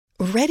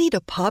Ready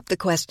to pop the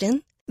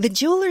question? The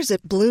jewelers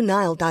at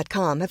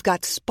BlueNile.com have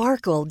got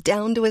sparkle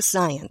down to a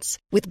science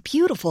with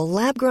beautiful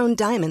lab-grown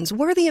diamonds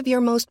worthy of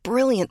your most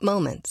brilliant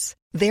moments.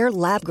 Their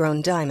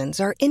lab-grown diamonds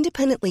are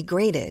independently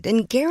graded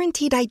and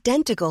guaranteed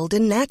identical to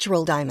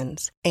natural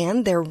diamonds,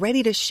 and they're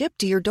ready to ship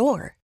to your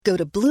door. Go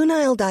to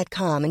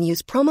BlueNile.com and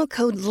use promo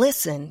code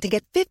LISTEN to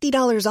get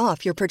 $50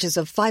 off your purchase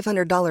of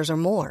 $500 or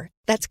more.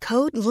 That's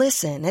code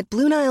LISTEN at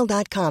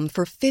BlueNile.com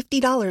for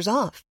 $50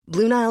 off.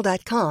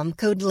 BlueNile.com,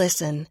 code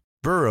LISTEN.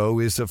 Burrow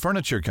is a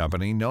furniture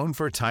company known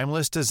for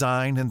timeless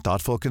design and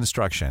thoughtful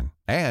construction,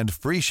 and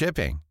free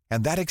shipping,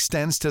 and that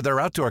extends to their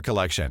outdoor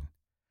collection.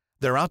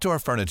 Their outdoor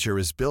furniture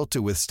is built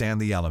to withstand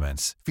the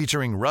elements,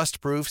 featuring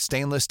rust-proof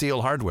stainless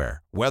steel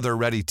hardware,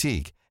 weather-ready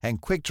teak,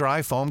 and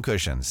quick-dry foam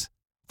cushions.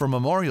 For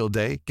Memorial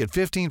Day, get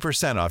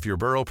 15% off your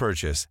Burrow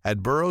purchase at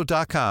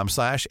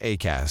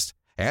burrow.com/ACAST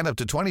and up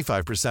to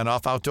 25%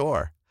 off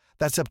outdoor.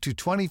 That's up to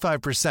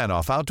 25%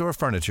 off outdoor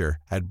furniture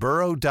at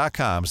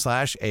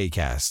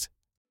burrow.com/ACAST.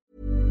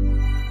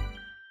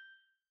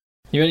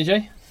 You ready,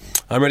 Jay?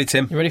 I'm ready,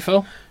 Tim. You ready,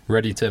 Phil?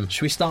 Ready, Tim.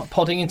 Should we start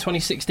podding in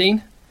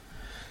 2016?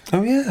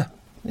 Oh, yeah.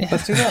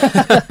 Let's do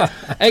that.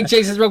 Egg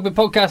Chasers Rugby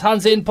Podcast,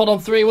 hands in, pod on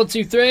 3, 1,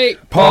 2, 3.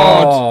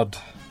 Pod.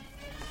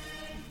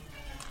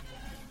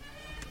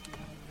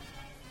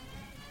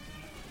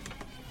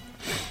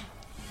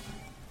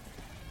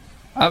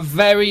 A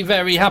very,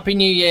 very happy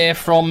new year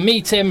from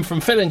me, Tim,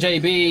 from Phil and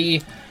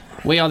JB.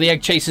 We are the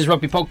Egg Chasers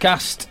Rugby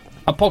Podcast,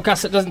 a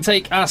podcast that doesn't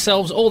take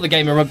ourselves or the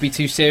game of rugby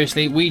too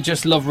seriously. We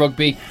just love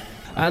rugby,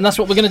 and that's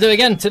what we're going to do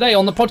again today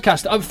on the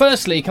podcast.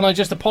 Firstly, can I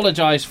just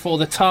apologise for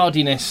the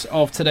tardiness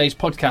of today's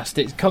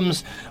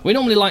podcast? We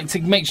normally like to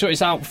make sure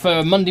it's out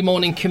for Monday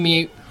morning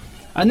commute,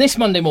 and this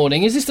Monday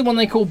morning, is this the one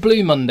they call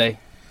Blue Monday?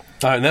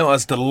 I know, I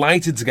was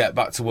delighted to get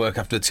back to work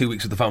after 2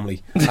 weeks with the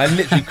family. I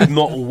literally could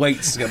not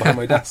wait to get behind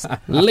my desk.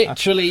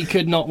 Literally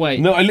could not wait.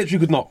 No, I literally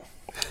could not.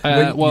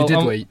 You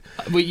did wait.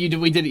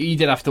 You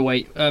did have to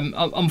wait.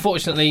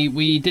 Unfortunately,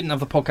 we didn't have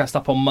the podcast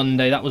up on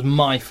Monday. That was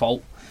my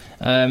fault,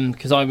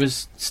 because I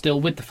was still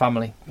with the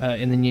family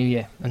in the new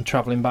year and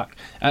travelling back.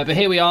 But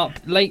here we are,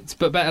 late,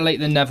 but better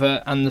late than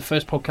never, and the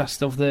first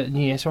podcast of the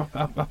new year. So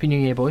happy New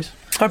Year, boys.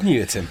 Happy New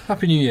Year, Tim.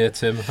 Happy New Year,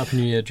 Tim. Happy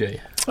New Year,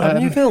 Jay. Happy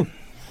New Year, Phil.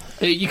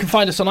 You can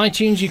find us on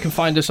iTunes, you can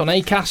find us on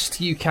Acast,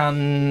 you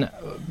can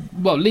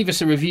leave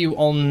us a review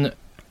on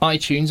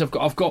iTunes.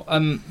 I've got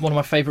one of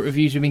my favourite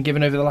reviews we've been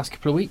given over the last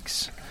couple of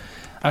weeks,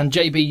 and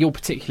JB, you'll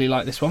particularly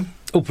like this one.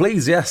 Oh,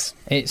 please, yes.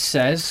 It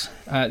says,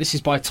 this is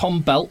by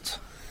Tom Belt,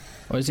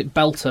 or is it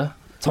Belter?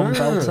 Tom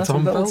Belter.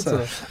 Tom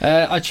Belter.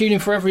 I tune in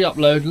for every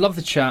upload, love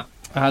the chat.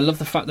 I love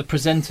the fact that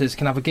presenters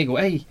can have a giggle.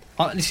 Hey,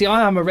 you see,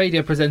 I am a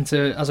radio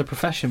presenter as a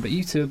profession, but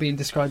you two are being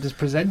described as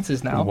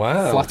presenters now.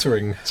 Wow.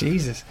 Flattering.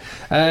 Jesus.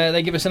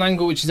 They give us an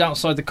angle which is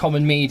outside the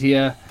common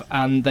media,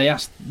 and they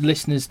ask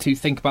listeners to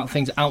think about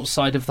things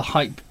outside of the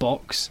hype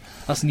box.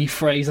 That's a new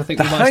phrase I think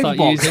we might start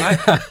using.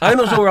 I'm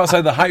not sure we're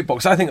outside the hype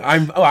box. I think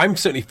I'm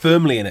certainly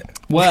firmly in it.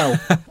 Well,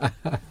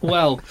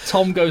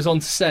 Tom goes on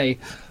to say,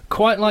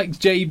 quite like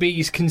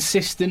JB's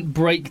consistent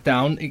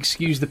breakdown,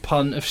 excuse the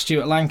pun, of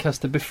Stuart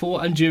Lancaster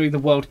before and during the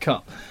World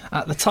Cup.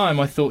 At the time,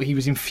 I thought he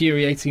was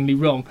infuriatingly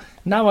wrong.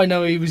 Now I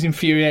know he was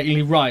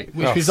infuriatingly right.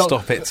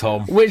 Stop it,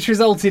 Tom. Which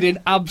resulted in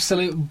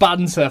absolute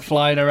banter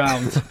flying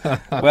around.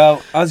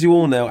 Well, as you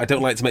all know, I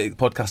don't like to make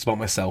the podcast about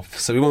myself,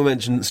 so we won't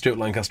mention Stuart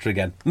Lancaster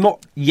again.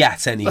 Not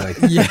yet, anyway.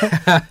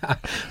 Yeah,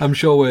 I'm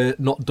sure we're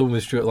not done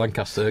with Stuart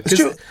Lancaster.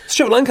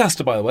 Stuart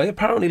Lancaster, by the way,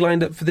 apparently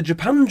lined up for the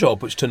Japan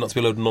job, which turned out to be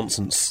a load of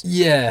nonsense.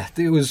 Yeah,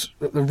 the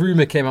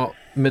rumour came out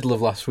middle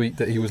of last week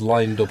that he was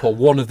lined up on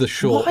one of the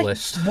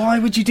shortlist. Why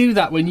would you do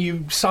that when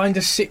you signed a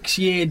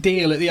 6-year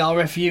deal at the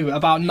RFU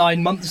about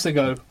 9 months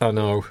ago? I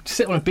know.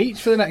 Sit on a beach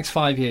for the next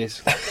 5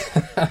 years.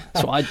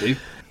 That's what I'd do.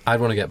 I'd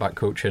want to get back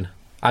coaching.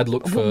 I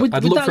think I would want to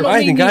get back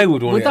coaching.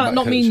 Would that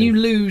not mean you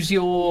lose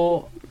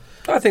your...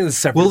 I think there's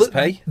severance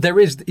pay. There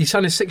is. He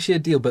signed a 6-year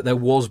deal, but there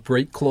was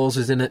break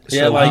clauses in it,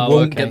 yeah, so he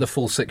won't get the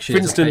full 6 years.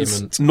 For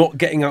instance, payment. not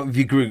getting out of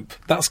your group.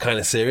 That's kind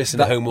of serious in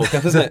a home World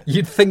Cup, isn't it?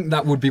 You'd think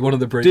that would be one of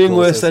the break Doing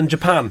clauses. worse than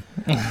Japan.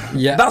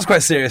 Yeah, that's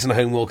quite serious in a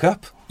home World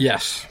Cup.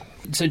 Yes.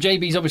 So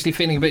JB's obviously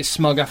feeling a bit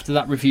smug after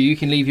that review. You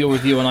can leave your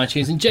review on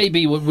iTunes, and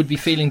JB would be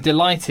feeling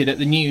delighted at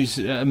the news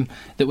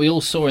that we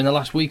all saw in the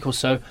last week or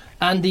so.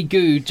 Andy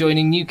Goode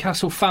joining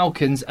Newcastle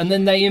Falcons, and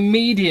then they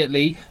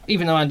immediately,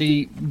 even though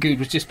Andy Goode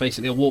was just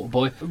basically a water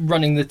boy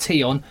running the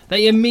tee on,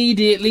 they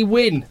immediately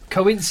win.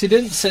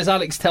 Coincidence, says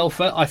Alex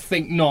Telfer. I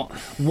think not.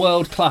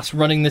 World class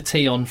running the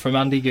tee on from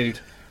Andy Goode.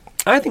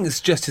 I think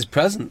it's just his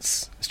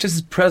presence. It's just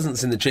his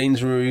presence in the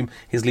changing room,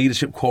 his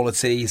leadership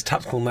quality, his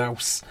tactical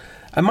nous.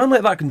 A man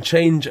like that can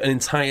change an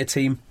entire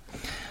team.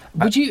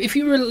 Would you, if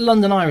you were a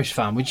London Irish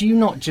fan, would you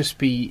not just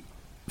be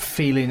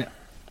feeling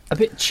a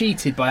bit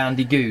cheated by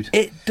Andy Goode?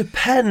 It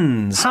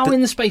depends. How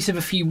in the space of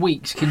a few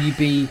weeks can you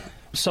be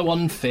so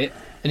unfit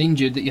and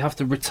injured that you have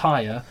to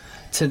retire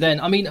to then...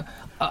 I mean,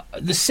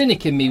 the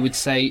cynic in me would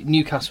say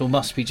Newcastle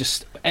must be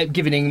just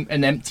giving him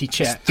an empty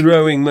check. Just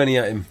throwing money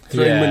at him.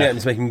 Throwing money at him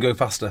to make him go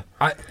faster.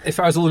 If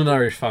I was a London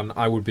Irish fan,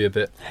 I would be a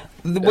bit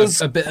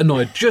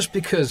annoyed, just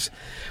because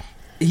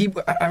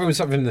I was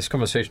having this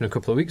conversation a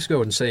couple of weeks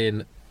ago and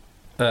saying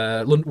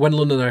when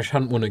London Irish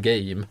hadn't won a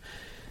game,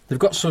 they've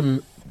got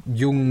some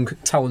young,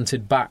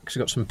 talented backs,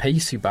 they've got some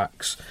pacey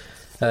backs,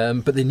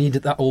 but they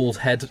needed that old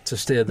head to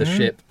steer the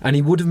ship, and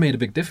he would have made a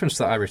big difference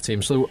to that Irish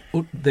team, so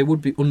they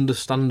would be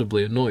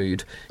understandably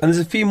annoyed. And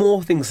there's a few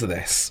more things to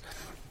this.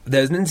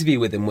 There's an interview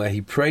with him where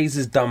he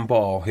praises Dan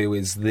Barr, who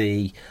is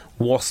the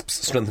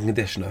Wasps strength and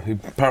conditioner, who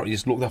apparently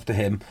just looked after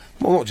him.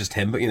 Well, not just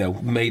him, but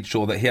made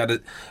sure that he had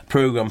a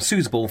programme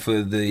suitable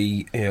for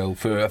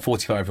for a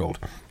 45-year-old.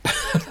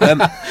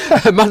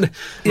 A man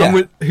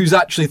who's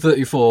actually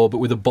 34, but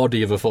with a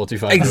body of a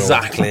 45-year-old.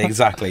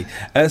 Exactly.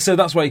 So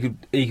that's why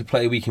he could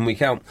play week in,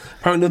 week out.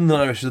 Apparently, London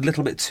Irish was a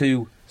little bit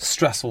too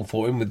stressful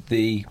for him with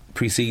the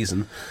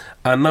pre-season.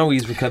 And now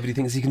he's recovered, he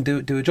thinks he can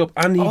do a job.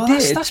 And he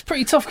did. That's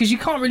pretty tough, because you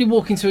can't really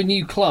walk into a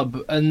new club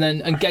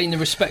and gain the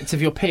respect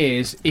of your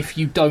peers if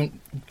you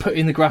don't put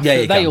in the graft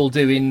that they all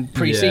do in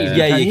pre-season.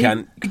 Yeah, you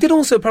can. He did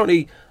also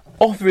apparently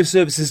offer his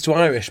services to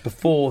Irish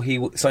before he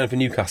signed for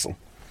Newcastle,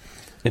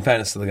 in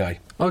fairness to the guy.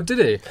 Oh, did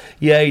he?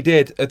 Yeah, he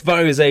did.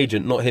 Via his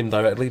agent, not him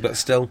directly, but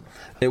still,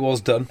 it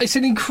was done. It's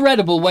an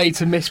incredible way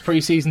to miss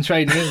pre-season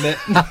training, isn't it?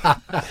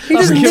 He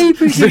doesn't need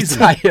pre-season.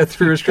 Retire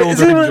through a shoulder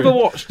injury. Has anyone ever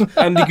watched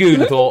Andy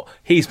Goon and thought,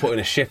 he's putting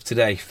a shift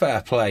today,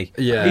 fair play.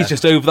 Yeah. He's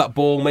just over that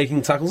ball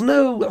making tackles.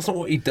 No, that's not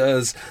what he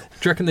does. Do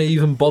you reckon they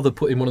even bother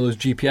putting one of those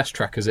GPS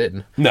trackers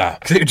in? No.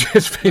 Because it would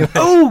just be like...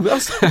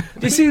 do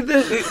you see,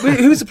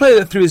 who was the player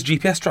that threw his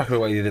GPS tracker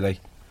away the other day?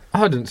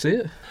 I didn't see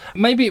it.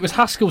 Maybe it was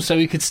Haskell, so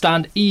he could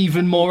stand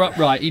even more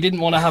upright. He didn't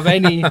want to have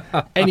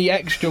any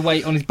extra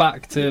weight on his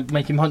back to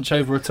make him hunch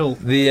over at all.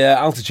 The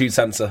altitude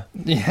sensor.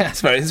 Yeah,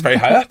 it's very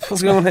high up.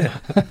 What's going on here?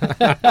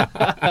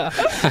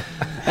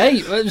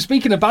 Hey,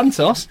 speaking of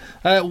Bantos,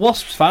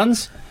 Wasps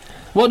fans.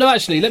 Well, no,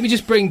 actually, let me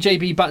just bring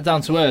JB back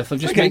down to earth. I've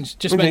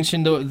just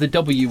mentioned the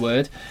W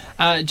word.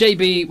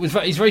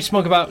 JB he's very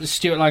smug about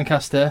Stuart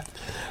Lancaster.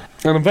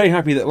 And I'm very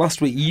happy that last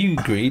week you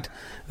agreed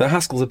that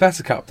Haskell's a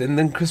better captain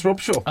than Chris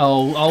Robshaw.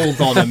 Oh, hold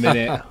on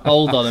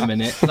a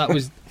minute. That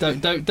was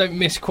don't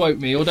misquote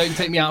me, or don't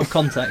take me out of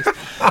context.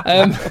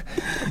 Did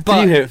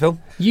you hear it, Phil?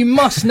 You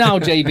must now,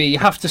 JB,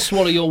 have to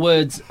swallow your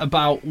words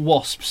about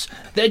Wasps.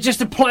 They're just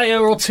a player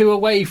or two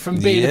away from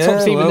being a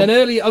top team. And then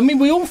earlier, I mean,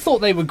 we all thought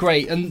they were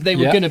great and they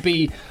were going to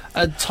be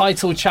a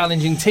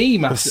title-challenging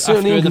team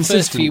after the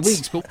first few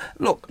weeks. But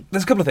look,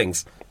 there's a couple of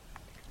things.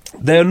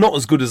 They're not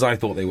as good as I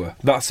thought they were.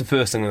 That's the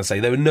first thing I'm going to say.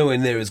 They were nowhere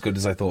near as good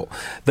as I thought.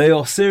 They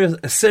are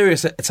a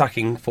serious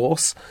attacking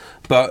force,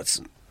 but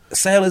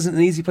Sale isn't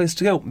an easy place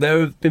to go. There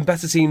have been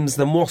better teams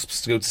than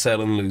Wasps to go to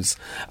Sale and lose.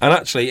 And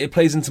actually, it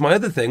plays into my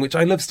other thing, which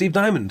I love Steve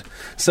Diamond.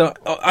 So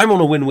I'm on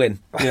a win-win.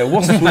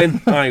 Wasps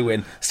win, I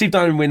win. Steve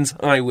Diamond wins,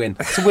 I win.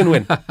 It's a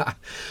win-win.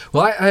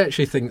 Well, I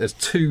actually think there's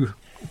two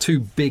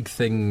big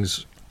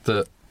things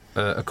that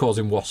are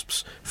causing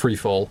Wasps free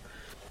fall.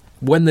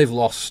 When they've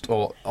lost,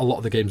 or a lot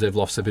of the games they've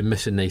lost, they've been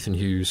missing Nathan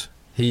Hughes.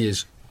 He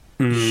is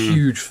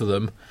huge for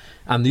them.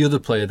 And the other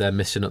player they're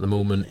missing at the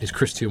moment is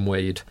Christian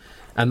Wade.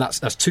 And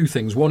that's two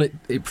things. One,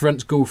 it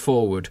prevents go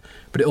forward,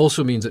 but it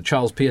also means that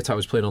Charles Piatow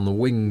is playing on the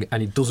wing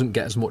and he doesn't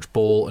get as much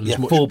ball. And as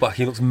much fullback,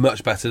 he looks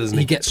much better, doesn't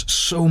he? He gets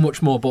so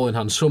much more ball in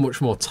hand, so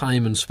much more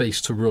time and space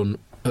to run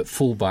at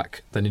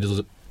fullback than he does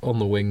on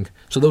the wing.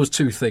 So those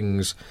two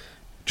things...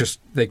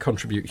 they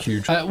contribute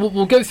huge.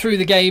 We'll go through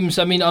the games.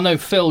 I mean, I know,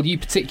 Phil, you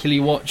particularly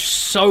watched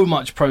so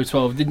much Pro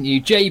 12, didn't you?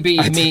 JB,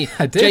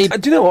 I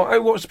did. Do you know what? I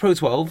watched Pro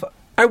 12.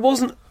 I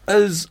wasn't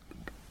as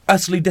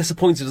utterly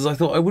disappointed as I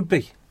thought I would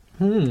be.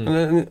 I'm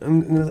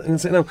going to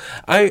say no.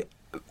 I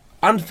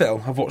and Phil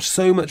have watched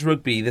so much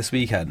rugby this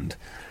weekend.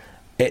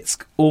 It's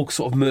all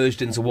sort of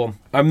merged into one.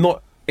 I'm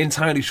not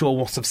entirely sure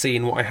what I've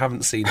seen, what I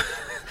haven't seen.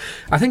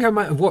 I think I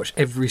might have watched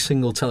every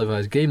single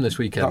televised game this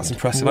weekend. That's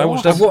impressive.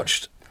 I've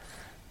watched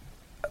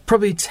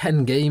probably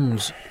 10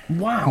 games,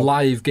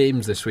 live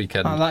games this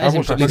weekend. Oh, that is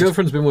impressive. My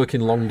girlfriend's been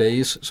working long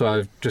days, so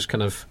I've just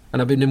and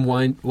I've been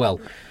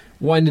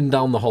winding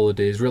down the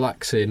holidays,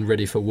 relaxing,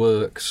 ready for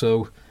work,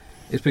 so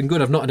it's been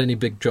good. I've not had any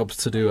big jobs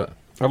to do at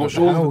the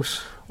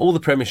house. All the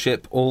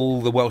Premiership,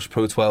 all the Welsh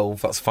Pro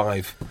 12, that's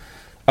 5.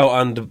 Oh,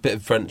 and a bit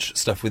of French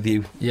stuff with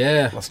you.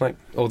 Yeah. Last night,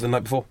 or the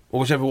night before, or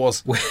whichever it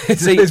was.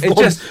 See,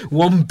 it's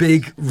one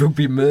big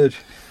rugby merge.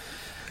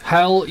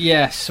 Hell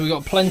yes, we've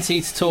got plenty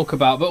to talk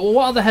about. But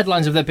what other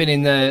headlines have there been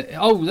in the...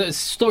 Oh, there's a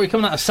story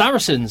coming out of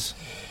Saracens.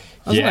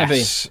 Hasn't there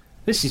been?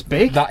 This is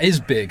big. That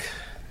is big.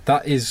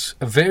 That is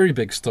a very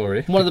big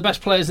story. One of the best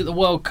players at the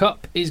World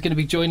Cup is going to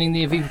be joining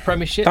the Aviva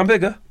Premiership. I'm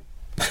bigger.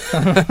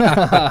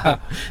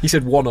 He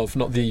said one of,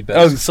 not the best.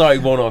 Oh, sorry,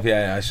 one of.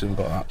 Yeah, I should have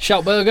got that.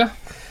 Shoutberger.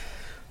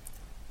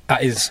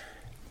 That is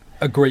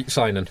a great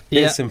signing.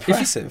 Yeah. It's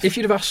impressive. If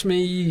you'd have asked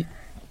me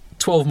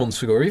 12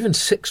 months ago, or even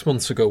 6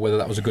 months ago, whether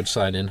that was a good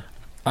signing...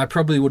 I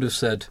probably would have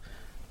said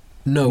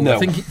No, No,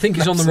 I think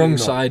he's on the wrong absolutely not.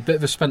 side, bit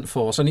of a spent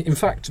force. And in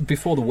fact,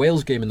 before the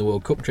Wales game in the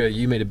World Cup, Jay,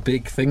 you made a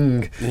big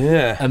thing.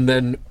 Yeah. And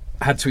then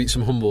had to eat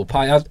some humble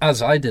pie,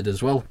 as I did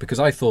as well, because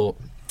I thought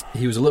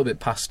he was a little bit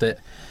past it.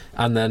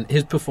 And then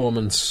his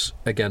performance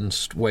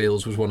against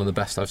Wales was one of the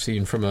best I've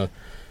seen from a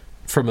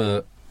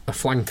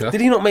flanker.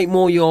 Did he not make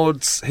more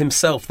yards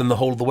himself than the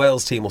whole of the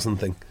Wales team or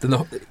something?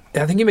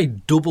 I think he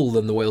made double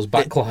than the Wales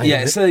backline.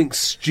 Yeah, it's something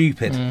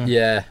stupid.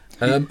 Yeah,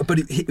 but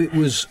it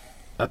was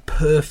a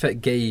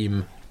perfect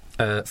game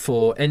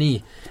for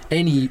any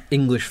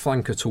English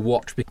flanker to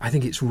watch. I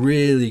think it's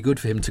really good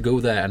for him to go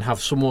there and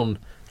have someone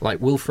like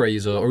Will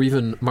Fraser or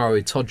even Maro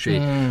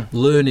Itoje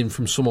learning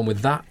from someone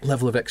with that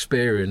level of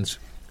experience.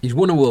 He's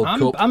won a World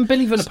Cup. And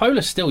Billy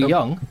Vunipola's still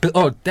young.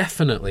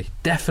 Definitely.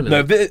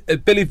 No,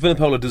 Billy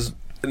Vunipola does.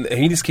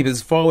 He needs to keep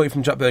as far away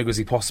from Jack Berger as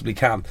he possibly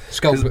can.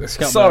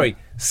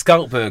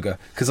 Scoutberger,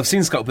 because I've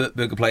seen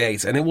Scoutberger play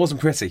 8 and it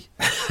wasn't pretty.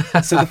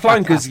 So the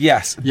flankers,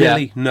 yes. Yeah.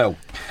 Billy, no.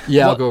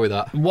 Yeah, I'll go with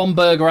that. One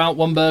burger out,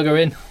 one burger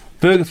in.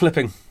 Burger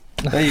flipping.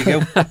 There you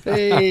go.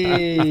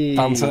 Hey.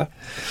 Banter.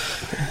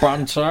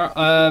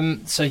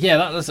 So yeah,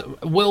 that was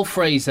Will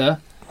Fraser,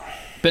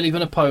 Billy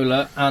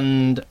Vunipola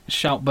and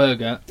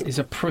Scoutberger is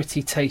a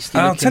pretty tasty.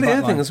 I'll tell you the back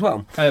other thing line. as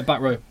well.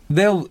 Back row.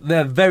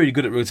 They're very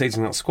good at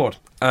rotating that squad,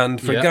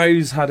 and for a guy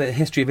who's had a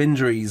history of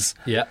injuries,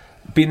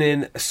 being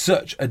in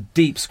such a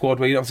deep squad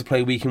where you don't have to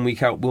play week in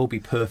week out will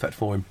be perfect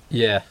for him.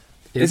 Yeah,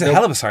 it's a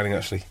hell of a signing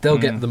actually. They'll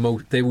get the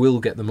most. They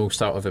will get the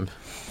most out of him.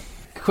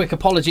 Quick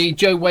apology,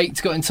 Joe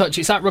Waite got in touch.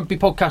 It's at Rugby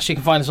Podcast. You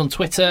can find us on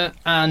Twitter.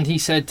 And he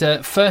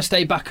said, first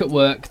day back at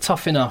work,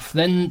 tough enough.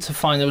 Then to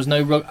find there was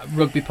no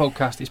Rugby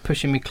Podcast is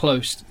pushing me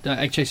close.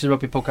 Egg Chasers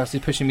Rugby Podcast is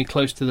pushing me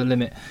close to the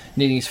limit,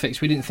 needing his fix.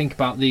 We didn't think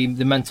about the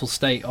mental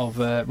state of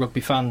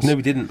rugby fans. No,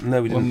 we didn't.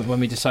 When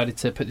we decided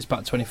to put this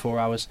back 24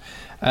 hours.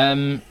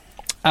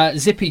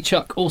 Zippy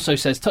Chuck also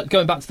says,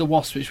 going back to the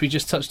Wasps, which we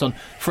just touched on,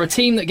 for a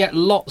team that get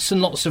lots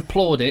and lots of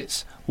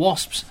plaudits,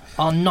 Wasps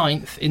are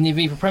 9th in the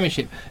Aviva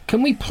Premiership.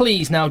 Can we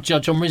please now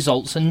judge on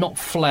results and not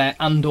flair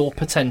and or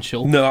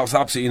potential? No, that's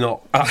absolutely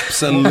not.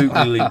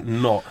 Absolutely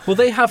not. Well,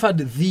 they have had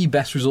the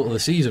best result of the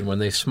season when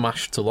they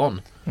smashed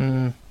Toulon.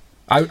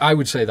 I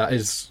would say that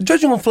is...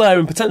 Judging on flair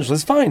and potential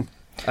is fine.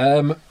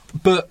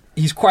 But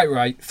he's quite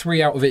right.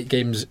 3 out of 8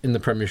 games in the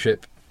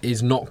Premiership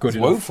is not good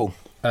enough. Woeful.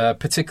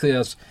 Particularly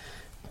as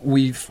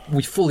we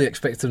fully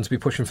expect them to be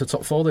pushing for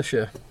top 4 this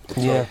year.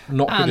 Yeah.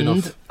 Not good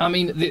enough. I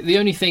mean, the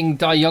only thing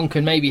Dai Young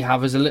can maybe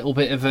have as a little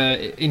bit of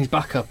in his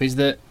backup is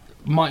that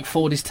Mike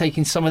Ford is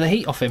taking some of the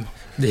heat off him.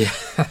 Yeah.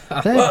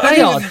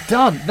 They are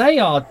done. They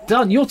are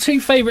done. Your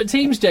 2 favourite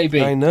teams,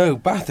 JB. I know.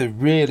 Bath are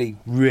really,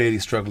 really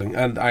struggling,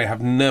 and I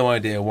have no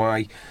idea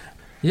why.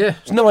 Yeah.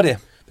 No idea.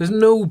 There's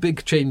no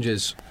big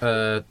changes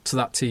to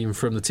that team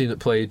from the team that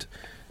played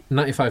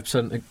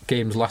 95% of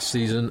games last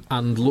season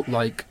and looked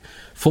like,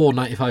 for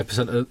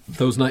 95% of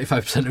those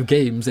 95% of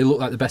games, they looked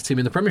like the best team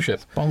in the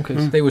Premiership.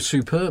 Bonkers. They were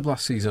superb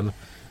last season,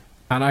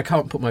 and I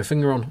can't put my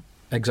finger on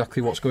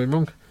exactly what's going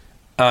wrong.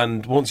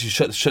 And once you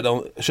shut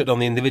down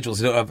the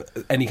individuals, you don't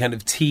have any kind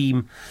of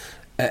team,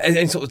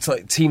 any sort of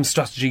like team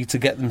strategy to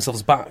get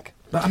themselves back.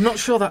 But I'm not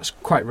sure that's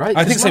quite right.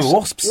 I think same with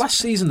Wasps. Last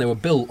season they were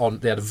built on,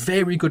 they had a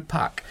very good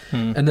pack,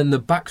 and then the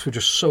backs were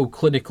just so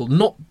clinical,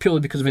 not purely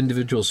because of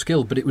individual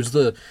skill, but it was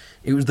the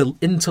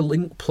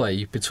interlink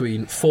play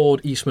between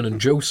Ford, Eastman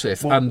and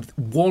Joseph, and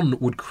one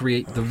would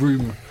create the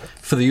room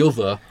for the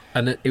other,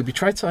 and it would be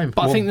try time.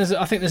 But I think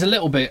there's a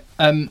little bit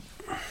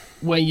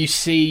where you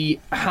see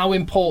how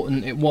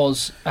important it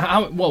was.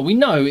 We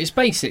know it's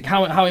basic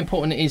how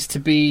important it is to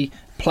be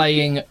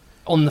playing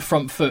on the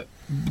front foot,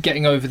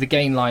 getting over the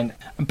gain line.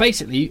 And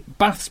basically,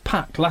 Bath's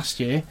pack last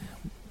year,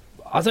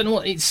 I don't know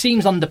what, it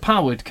seems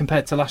underpowered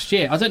compared to last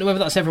year. I don't know whether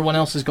that's everyone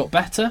else has got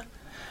better.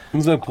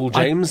 There's no Paul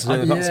James.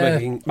 That's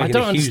making I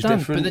don't a huge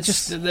understand,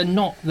 difference.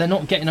 but they're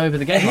not getting over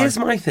the gain line. Here's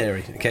my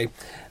theory. Okay,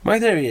 my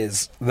theory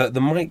is that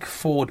the Mike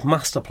Ford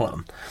master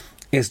plan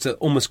is to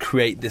almost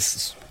create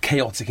this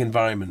chaotic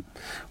environment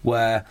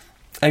where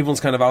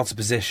everyone's kind of out of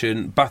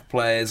position, Bath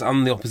players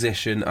and the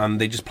opposition, and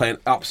they just play in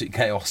absolute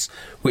chaos,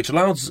 which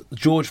allows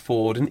George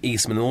Ford and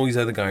Eastman and all these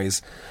other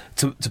guys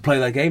to play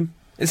their game.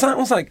 It's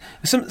almost like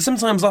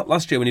sometimes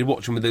last year when you'd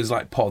watch them with those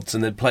like pods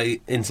and they'd play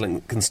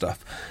interlink and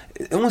stuff,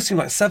 it almost seemed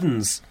like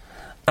sevens.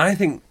 I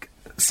think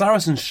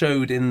Saracens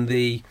showed in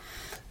the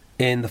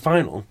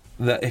final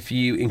that if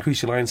you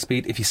increase your line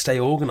speed, if you stay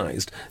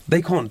organised,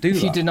 they can't do that.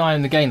 If you deny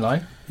them the gain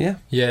line. Yeah.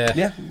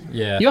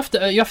 You have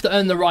to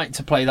earn the right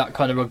to play that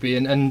kind of rugby,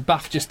 and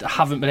Bath just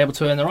haven't been able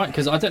to earn the right,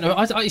 because I don't know.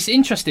 It's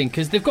interesting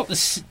because they've got the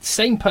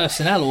same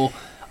personnel, or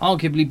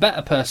arguably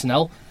better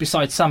personnel,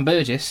 besides Sam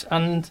Burgess,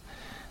 and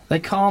they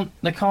can't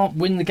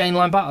win the gain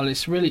line battle.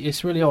 It's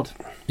really odd.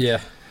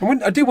 Yeah.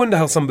 I do wonder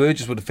how Sam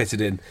Burgess would have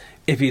fitted in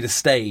if he'd have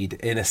stayed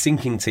in a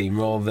sinking team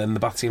rather than the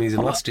Bath team he's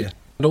in last year.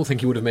 I don't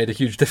think he would have made a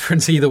huge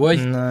difference either way.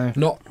 No.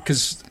 Not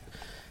because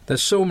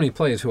there's so many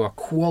players who are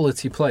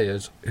quality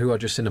players who are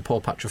just in a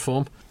poor patch of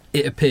form.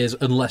 it appears,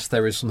 unless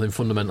there is something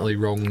fundamentally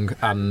wrong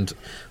and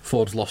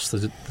Ford's lost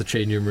the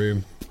changing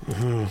room.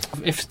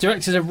 If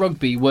directors of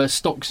rugby were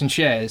stocks and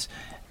shares,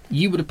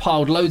 you would have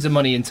piled loads of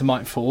money into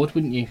Mike Ford,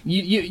 wouldn't you?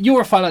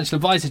 You're a financial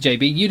advisor,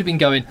 JB. You'd have been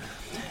going,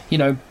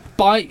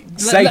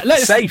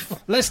 Safe.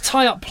 Let's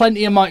tie up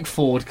plenty of Mike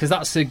Ford, because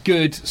that's a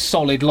good,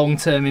 solid,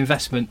 long-term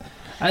investment.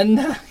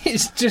 And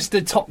it's just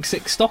a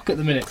toxic stock at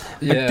the minute.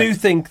 I do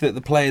think that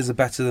the players are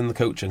better than the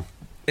coaching.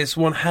 It's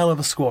one hell of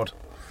a squad.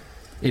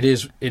 It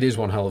is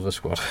one hell of a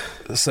squad.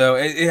 So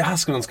it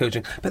has gone on to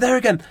coaching. But there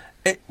again,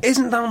 that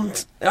isn't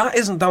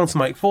down to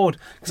Mike Ford,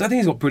 because I think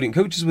he's got brilliant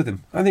coaches with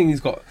him. I think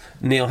he's got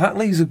Neil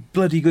Hatley, who's a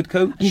bloody good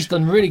coach. And he's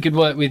done really good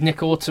work with Nick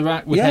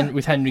Orterak,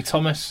 with Henry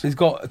Thomas. He's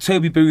got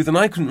Toby Booth, and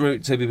I couldn't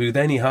rate Toby Booth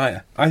any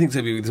higher. I think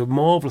Toby Booth is a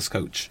marvellous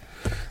coach.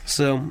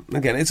 So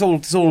again, it's all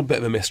a bit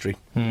of a mystery.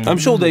 I'm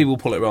sure they will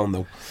pull it around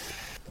though.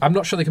 I'm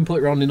not sure they can pull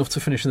it around enough to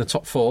finish in the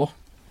top 4.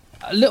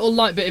 A little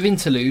light bit of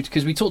interlude,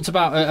 because we talked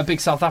about a big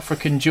South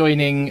African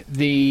joining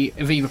the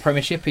Aviva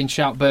Premiership in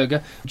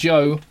Shoutburger,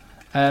 Joe,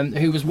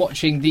 who was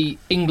watching the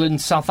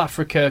England-South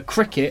Africa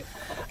cricket,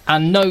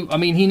 and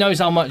he knows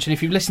how much, and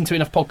if you've listened to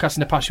enough podcasts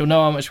in the past, you'll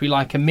know how much we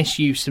like a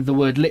misuse of the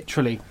word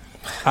literally.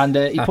 And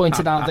he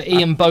pointed out that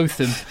Ian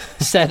Botham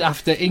said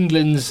after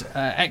England's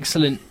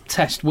excellent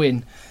test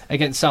win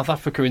against South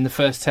Africa in the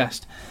first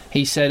test,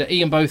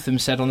 Ian Botham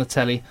said on the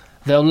telly,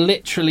 they'll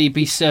literally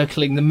be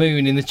circling the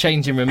moon in the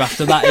changing room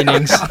after that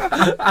innings.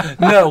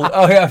 No,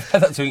 I've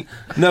heard that tweet.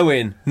 No,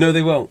 Ian. No,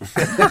 they won't.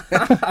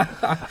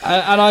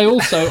 And I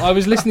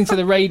was listening to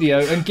the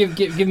radio, and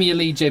give me a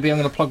lead, JB. I'm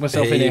going to plug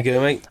myself in here. Here you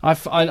go, mate.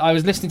 I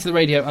was listening to the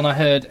radio, and I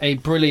heard a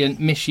brilliant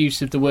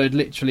misuse of the word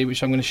literally,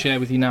 which I'm going to share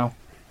with you now.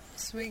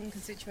 Swing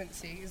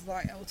constituency is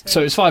like Elton.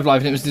 So it's 5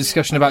 Live, and it was a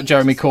discussion about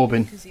Jeremy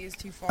Corbyn,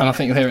 and I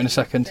think you'll hear it in a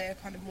second. They're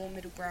kind of more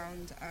middle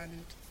ground,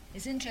 and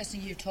it's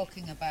interesting you're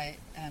talking about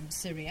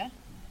Syria.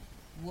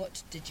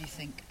 What did you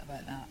think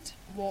about that?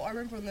 Well, I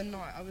remember on the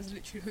night I was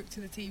literally hooked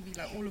to the TV,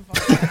 like all of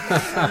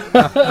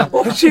us.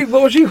 What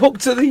was she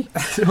hooked to the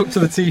hooked to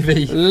the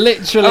TV?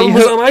 Literally,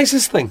 was it an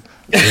ISIS thing?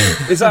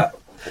 Is that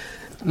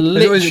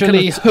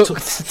literally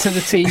hooked to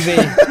the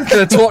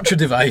TV? A torture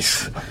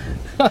device.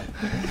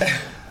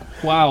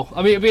 Wow,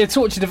 I mean, it'd be a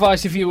torture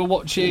device if you were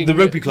watching the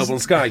Rugby Club on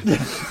Sky.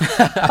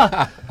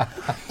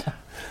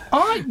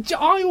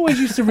 I always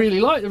used to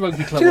really like the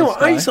Rugby Club. Do you know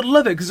what? I used to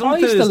love it, because on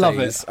Thursdays, used to love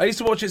it. I used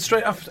to watch it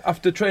straight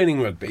after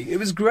training rugby. It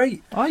was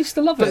great. I used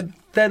to love it.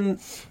 But then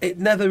it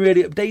never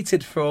really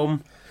updated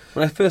from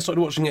when I first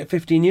started watching it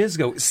 15 years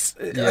ago. I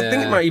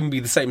think it might even be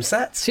the same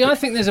set. See, I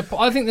think there's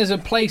a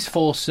place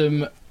for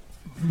some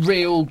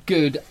real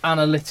good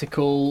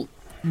analytical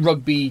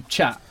rugby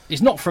chat.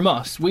 It's not from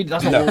us. It's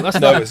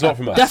not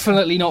from us.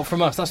 Definitely not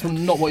from us. That's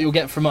not what you'll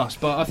get from us.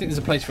 But I think there's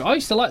a place for it. I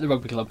used to like the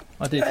Rugby Club.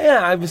 I did.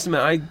 Yeah, I must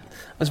admit, I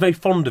was very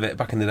fond of it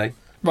back in the day.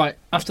 Right,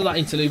 after that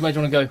interlude, where do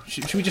you want to go?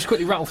 Should we just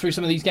quickly rattle through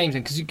some of these games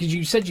then? Because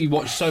you said you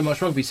watched so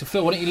much rugby, so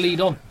Phil, why don't you lead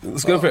on?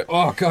 Let's go for it.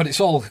 Oh, God, it's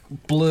all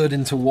blurred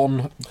into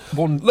one.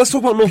 Let's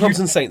talk about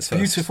Northampton Saints first.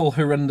 Beautiful,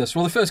 horrendous.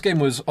 Well, the first game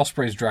was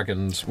Ospreys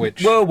Dragons,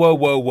 which... Whoa.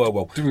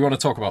 Do we want to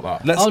talk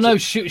about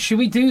that? Should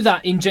we do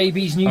that in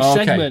JB's new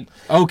segment?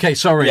 Okay,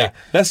 sorry. Yeah,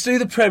 let's do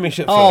the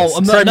Premiership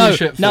first. No.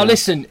 Now,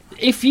 listen,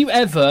 if you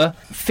ever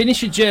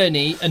finish a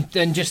journey and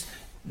then just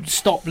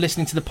stop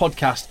listening to the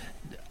podcast,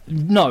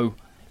 no...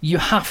 You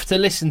have to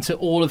listen to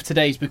all of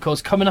today's,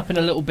 because coming up in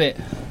a little bit,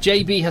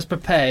 JB has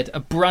prepared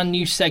a brand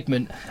new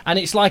segment, and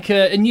it's like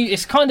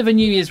it's kind of a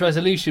New Year's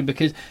resolution,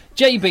 because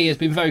JB has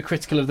been very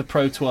critical of the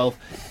Pro 12.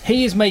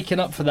 He is making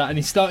up for that, and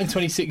he's starting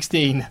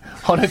 2016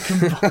 on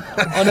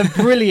a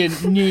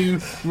brilliant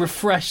new,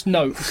 refreshed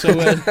note. So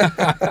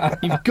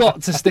you've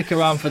got to stick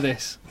around for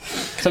this.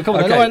 So come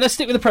on, then. All right, let's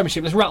stick with the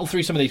Premiership. Let's rattle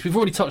through some of these. We've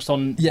already touched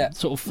on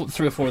sort of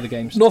 3 or 4 of the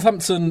games.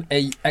 Northampton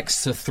 8,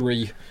 Exeter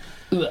 3.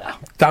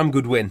 Damn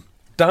good win.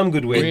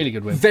 Really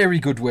good win. Very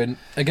good win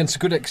against a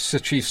good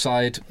Exeter Chiefs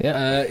side.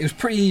 Yeah. It was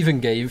pretty even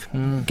game.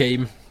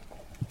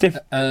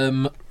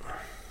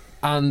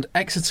 And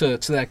Exeter,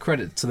 to their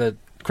credit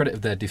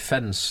of their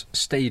defence,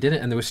 stayed in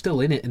it, and they were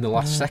still in it in the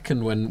last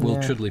second when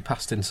Will Chudley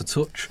passed into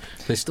touch.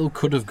 They still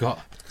could have got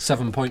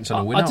 7 points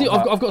on a win.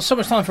 I've got so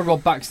much time for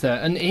Rob Baxter,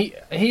 and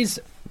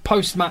his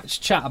post-match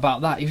chat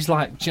about that, he was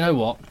like, do you know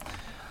what?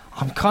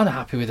 I'm kind of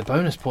happy with the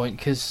bonus point,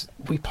 because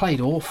we played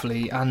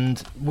awfully,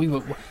 and we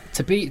were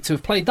to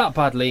have played that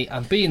badly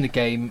and be in the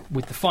game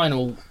with the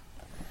final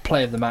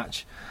play of the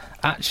match.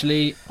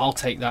 Actually, I'll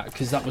take that,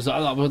 because that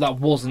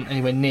wasn't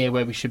anywhere near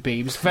where we should be.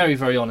 He was very,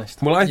 very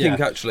honest. Well, I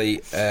think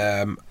actually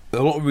a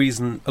lot of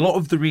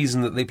the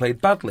reason that they played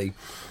badly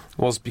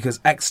was because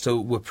Exeter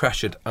were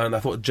pressured, and I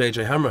thought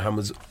JJ Hanrahan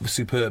was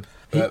superb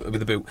with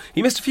the boot.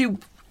 He missed a few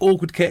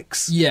awkward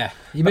kicks. Yeah,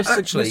 he missed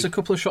a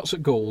couple of shots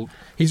at goal.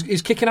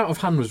 His kicking out of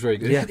hand was very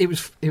good. Yeah. It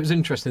was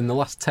interesting. In the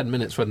last 10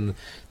 minutes when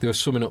they were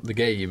summing up the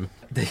game,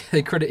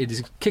 they credited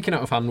his kicking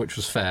out of hand, which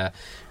was fair,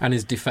 and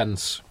his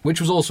defence,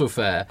 which was also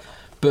fair.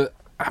 But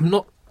I'm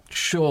not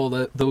sure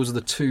that those are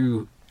the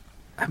two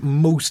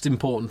most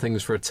important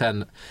things for a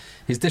 10.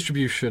 His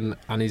distribution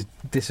and his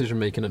decision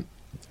making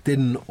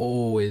didn't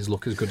always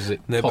look as good as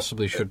it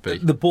possibly should be.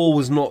 The ball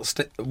was not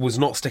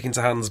sticking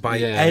to hands by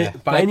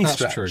any that's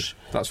stretch. True.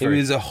 That's it very...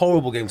 was a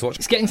horrible game to watch.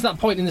 It's getting to that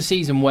point in the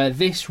season where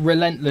this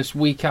relentless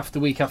week after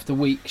week after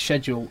week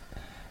schedule,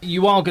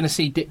 you are going to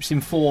see dips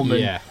in form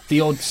and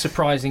the odd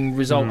surprising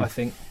result, I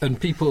think. And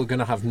people are going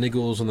to have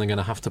niggles and they're going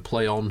to have to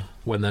play on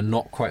when they're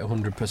not quite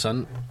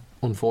 100%,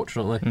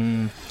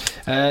 unfortunately.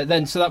 So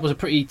that was a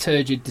pretty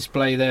turgid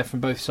display there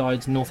from both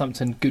sides.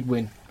 Northampton, good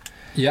win.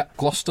 Yeah,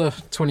 Gloucester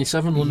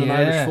 27, London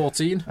Irish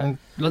 14. And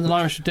London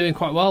Irish are doing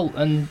quite well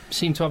and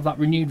seem to have that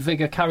renewed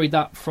vigour, carried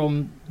that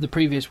from the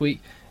previous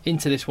week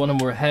into this one, and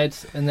we're ahead.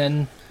 And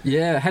then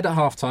ahead at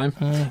half-time.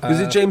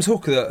 Was it James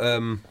Hook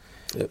that...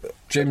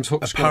 James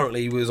Hook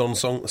apparently was on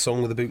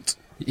song with a boot.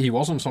 He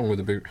was on song with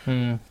a boot.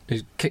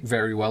 He kicked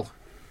very well.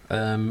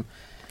 And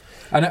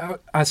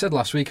I said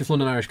last week, if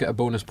London Irish get a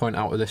bonus point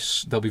out of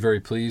this, they'll be very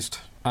pleased.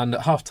 And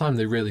at half-time,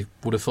 they really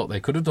would have thought they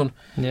could have done.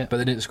 Yeah. But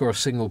they didn't score a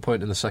single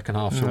point in the second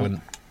half, so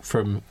went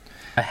from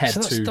ahead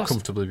to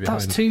comfortably behind.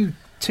 That's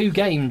two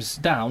games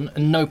down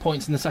and no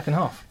points in the second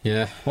half.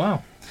 Yeah.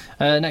 Wow.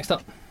 Next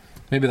up.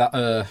 Maybe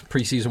that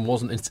pre-season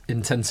wasn't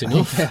intense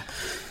enough.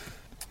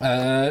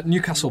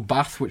 Newcastle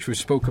Bath, which we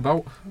spoke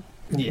about.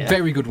 Yeah.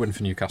 Very good win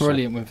for Newcastle.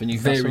 Brilliant win for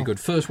Newcastle. Very good.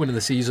 First win of the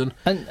season.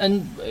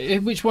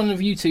 And which one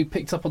of you two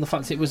picked up on the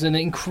fact it was an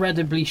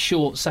incredibly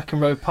short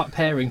second row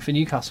pairing for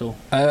Newcastle?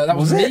 That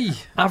was me.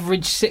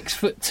 Average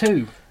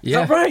 6'2".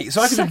 Yeah. Is that right?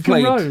 So I could have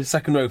played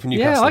second row for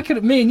Newcastle. Yeah, I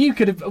could. Me and you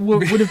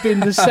would have been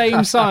the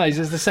same size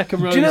as the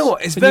second row. Do you know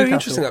what? It's very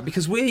interesting that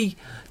because we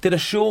did a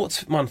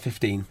short man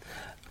 15.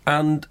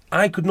 And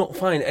I could not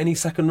find any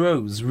second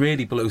rows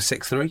really below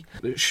 6'3".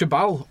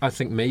 Chabal, I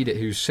think, made it,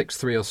 who's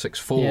 6'3" or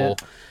 6'4",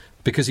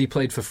 because he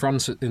played for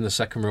France in the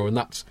second row, and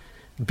that's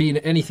being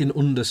anything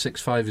under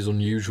 6'5" is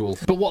unusual.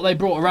 But what they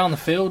brought around the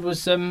field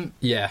was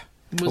they're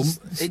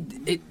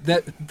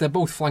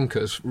both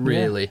flankers,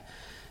 really.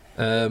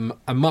 And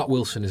Matt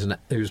Wilson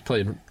who's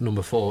playing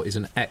number 4, is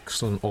an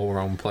excellent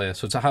all-round player.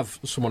 So to have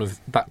someone of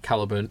that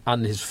calibre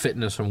and his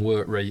fitness and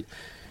work rate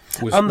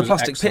was and the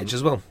plastic excellent. pitch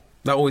as well.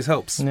 That always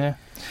helps. Yeah.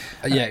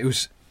 It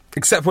was.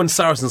 Except when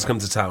Saracens come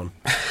to town.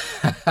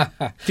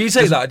 Do you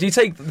take that? Do you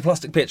take the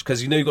plastic pitch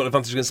because you know you've got an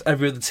advantage against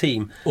every other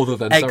team other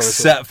than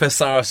except for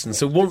Saracens?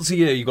 So once a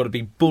year you've got to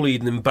be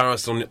bullied and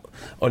embarrassed on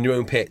your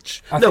own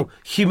pitch.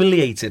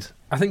 Humiliated.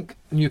 I think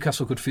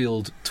Newcastle could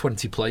field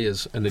 20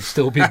 players and they'd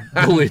still be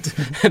bullied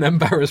and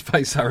embarrassed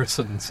by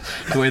Saracens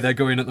the way they're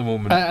going at the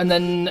moment. And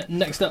then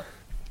next up,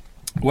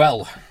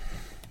 well,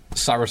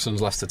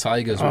 Saracens Leicester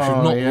Tigers, which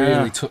we've not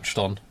really touched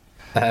on.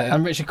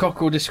 And Richard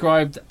Cockrell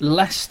described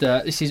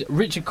Leicester.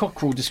 Richard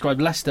Cockrell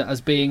described Leicester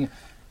as being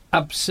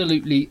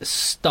absolutely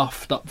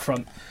stuffed up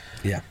front.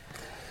 Yeah,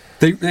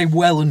 they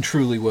well and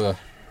truly were.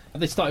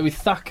 They started with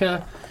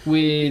Thacker,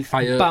 with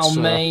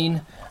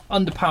Balmain,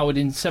 underpowered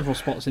in several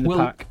spots in the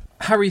pack.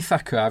 Harry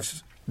Thacker,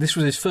 this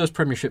was his first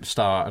Premiership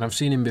start, and I've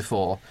seen him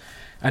before,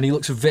 and he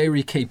looks a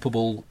very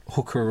capable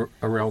hooker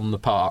around the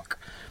park.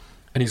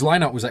 And his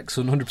line-out was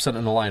excellent, 100%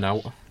 on the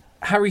line-out.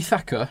 Harry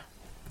Thacker,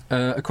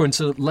 according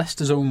to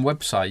Leicester's own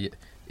website,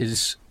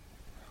 is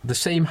the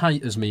same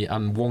height as me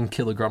and 1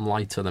 kilogram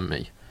lighter than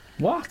me.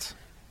 What?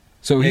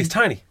 So he's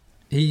tiny.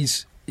 He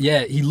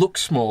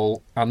looks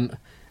small, and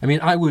I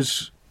mean, I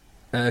was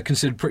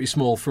considered pretty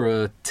small for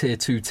a tier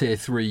 2, tier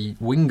 3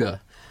 winger.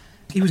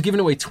 He was giving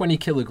away 20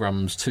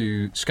 kilograms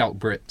to Scout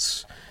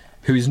Brits,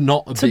 who is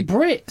not a big...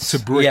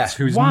 Brits,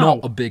 who's not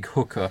a big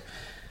hooker.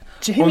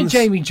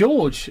 Jamie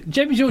George.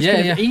 Jamie George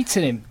could have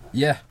eaten him.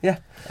 Yeah.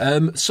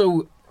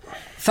 So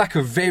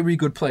Thacker, very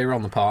good player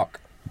on the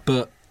park,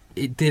 but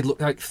it did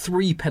look like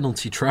 3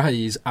 penalty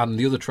tries, and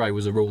the other try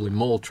was a rolling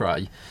maul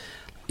try.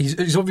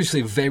 He's obviously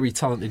a very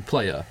talented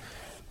player.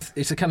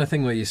 It's the kind of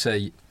thing where you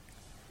say,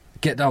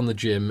 get down the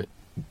gym,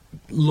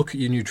 look at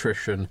your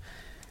nutrition,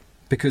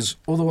 because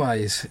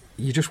otherwise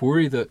you just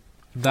worry that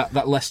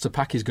Leicester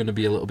pack is going to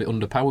be a little bit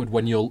underpowered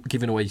when you're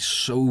giving away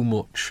so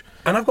much.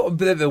 And I've got a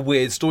bit of a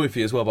weird story for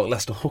you as well about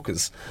Leicester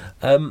hookers.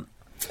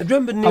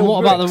 Remember Neil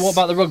what Briggs?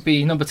 about the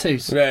rugby number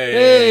 2s?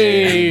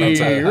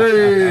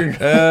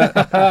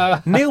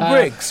 Neil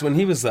Briggs, when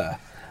he was there,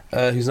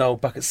 who's now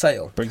back at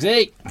Sale,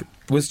 Briggsy,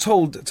 was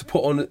told to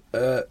put on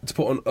a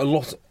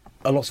lot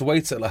of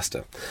weight at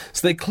Leicester.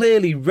 So they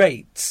clearly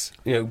rate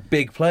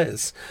big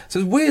players. So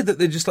it's weird that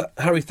they just let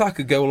Harry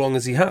Thacker go along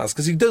as he has,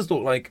 because he does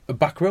look like a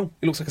back row.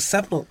 He looks like a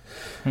 7.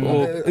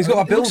 He's got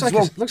that build as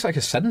well. Looks like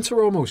a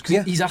centre almost,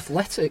 because he's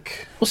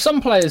athletic. Well,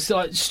 some players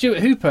like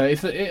Stuart Hooper.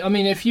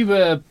 If you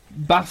were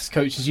Bath's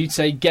coaches, you'd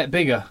say get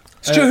bigger.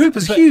 Stuart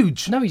Hooper's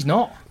huge. No, he's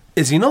not.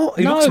 Is he not?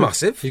 He looks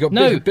massive. He's got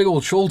big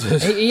old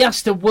shoulders. He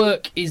has to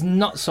work his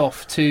nuts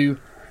off to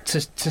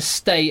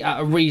stay at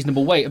a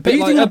reasonable weight. A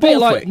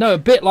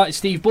bit like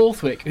Steve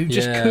Borthwick, who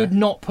just could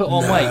not put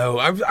on weight. No,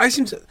 I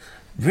seem to...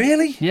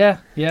 Really? Yeah.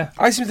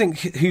 I seem to think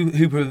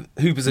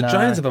Hooper's a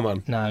giant of a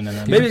man. No.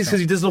 Maybe it's because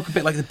he does look a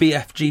bit like the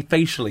BFG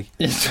facially.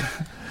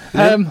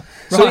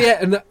 So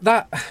and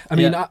that I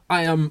mean,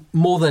 I am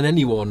more than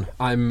anyone.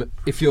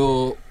 If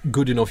you're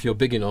good enough, you're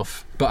big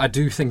enough. But I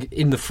do think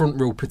in the front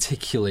row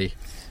particularly,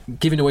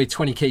 giving away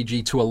 20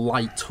 kg to a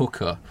light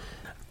hooker.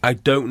 I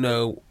don't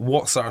know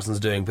what Saracens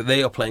are doing, but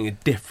they are playing a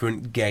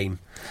different game.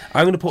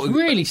 I'm going to put... It's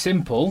really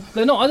simple.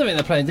 They're not. I don't think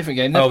they're playing a different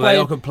game. They are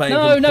playing a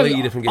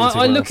completely different game.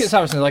 I look at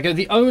Saracens, I go,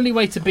 the only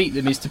way to beat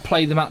them is to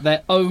play them at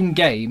their own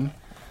game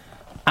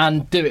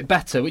and do it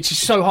better, which is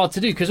so hard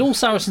to do, because all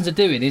Saracens are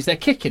doing is they're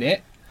kicking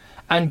it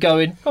and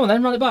going, go on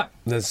then, run it back.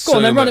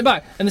 Run it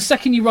back. And the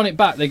second you run it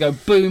back, they go,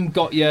 boom,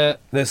 got your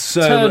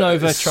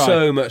turnover try.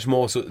 So much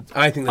more. So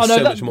I think there's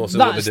much more to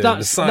what they're doing.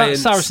 The science,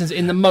 that's Saracens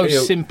in the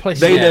most simplistic.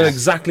 They know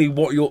exactly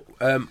what you're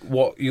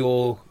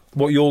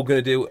going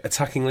to do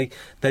attackingly.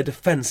 Their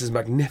defence is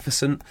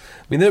magnificent.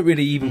 I mean, they don't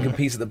really even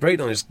compete at the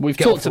breakdown. We've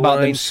talked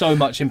about them so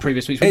much in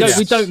previous weeks.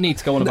 We don't need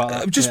to go on about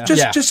that.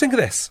 Just think of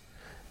this.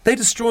 They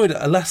destroyed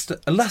a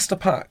Leicester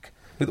pack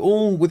with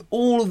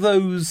all of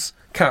those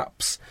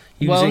caps.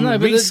 Using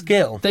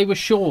Reece-Gill. They were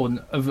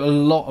shorn of a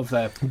lot of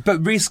their...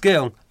 But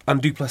Reece-Gill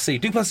and Duplessis.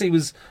 Duplessis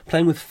was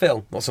playing with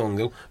Phil not so long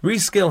ago.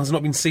 Reece-Gill has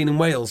not been seen in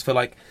Wales for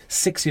like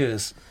 6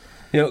 years.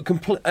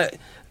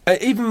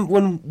 Even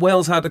when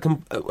Wales had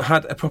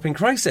a propping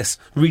crisis,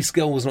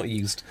 Reece-Gill was not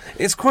used.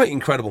 It's quite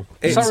incredible.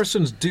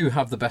 Saracens do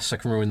have the best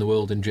second row in the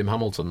world in Jim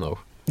Hamilton, though.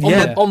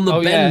 On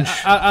the bench.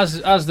 Yeah.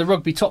 As the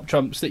rugby top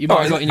trumps that you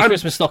might have got in your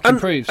Christmas stocking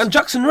proves. And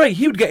Jackson Ray,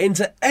 he would get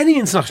into any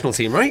international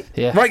team, right?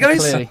 Yeah. Right,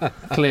 guys?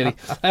 Clearly.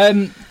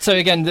 So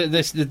again,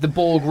 the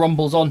Borg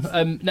rumbles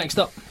on. Next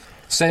up.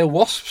 Sale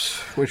Wasps,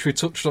 which we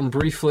touched on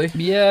briefly.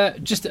 Yeah,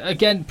 just,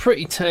 again,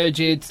 pretty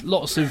turgid.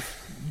 Lots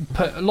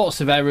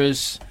of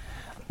errors.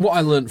 What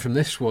I learnt from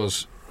this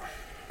was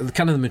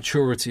kind of the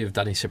maturity of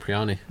Danny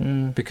Cipriani.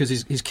 Because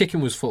his kicking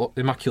was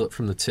immaculate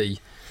from the tee.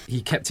 He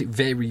kept it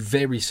very,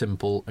 very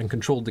simple and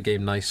controlled the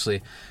game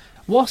nicely.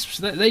 Wasps,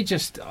 they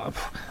just... I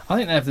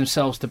think they have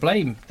themselves to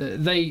blame.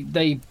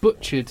 They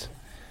butchered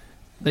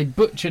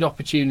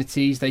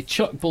opportunities. They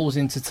chucked balls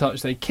into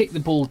touch. They kicked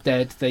the ball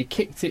dead. They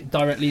kicked it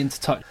directly into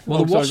touch.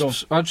 Well, the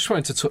Wasps... I just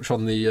wanted to touch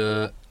on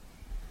the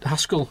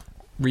Haskell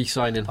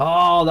re-signing.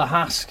 Oh, the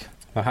Hask.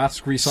 The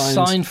Hask re-signed.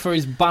 Signed for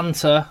his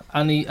banter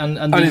and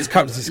his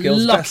captaincy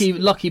skills.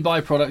 Lucky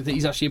byproduct that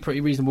he's actually a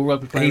pretty reasonable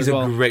rugby player. He's a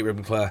great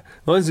rugby player.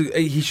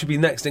 He should be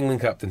next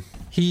England captain.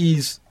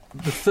 He's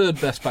the third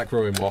best back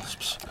row in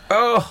Wasps.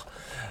 Oh,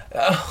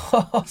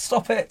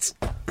 stop it!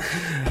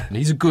 And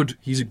he's a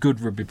good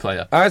rugby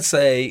player. I'd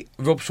say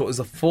Rob Short is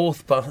the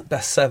fourth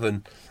best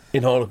seven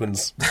in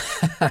Harlequins.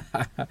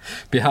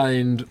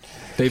 Behind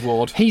Dave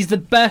Ward. He's the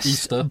best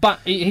Easter.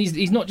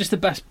 He's not just the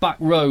best back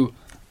row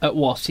at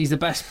Wasps, he's the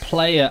best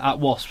player at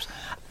Wasps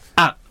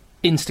at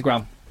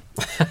Instagram.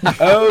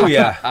 Oh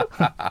yeah.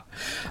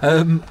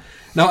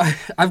 Now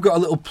I've got a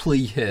little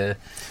plea here,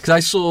 because I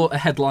saw a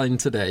headline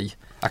today.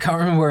 I can't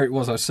remember where it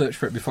was. I searched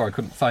for it before, I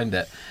couldn't find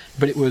it,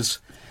 but it was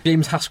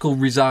James Haskell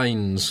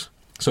resigns.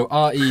 So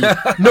R-E,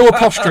 no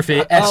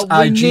apostrophe,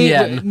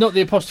 S-I-G-N. Not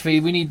the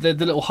apostrophe, we need the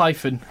little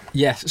hyphen.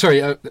 Yes,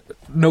 sorry,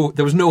 no,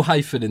 there was no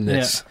hyphen in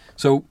this. Yeah.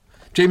 So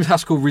James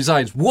Haskell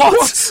resigns. What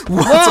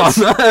on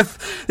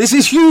earth? This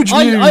is huge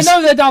news. I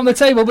know they're down the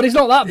table, but it's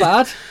not that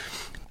bad.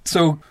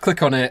 So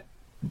click on it.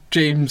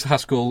 James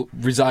Haskell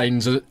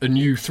resigns a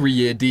new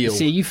 3-year deal.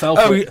 See, you fell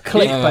for it.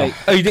 Clickbait.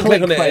 You didn't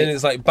click on it and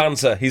it's like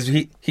banter.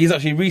 He's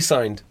actually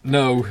re-signed.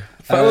 No.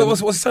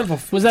 What's it stand for?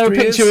 Was there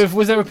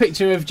a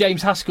picture of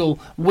James Haskell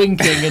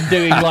winking and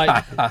doing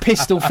like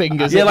pistol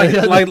fingers? Yeah, like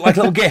a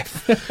little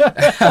gif.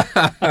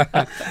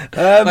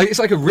 It's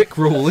like a Rick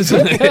roll,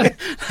 isn't it?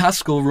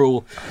 Haskell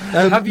roll.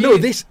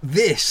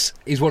 This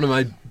is one of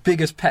my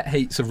biggest pet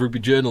hates of rugby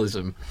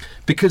journalism,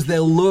 because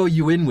they'll lure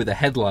you in with a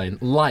headline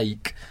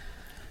like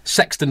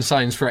Sexton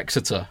signs for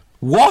Exeter.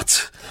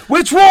 What?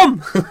 Which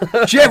one?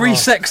 Jerry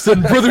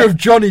Sexton, brother of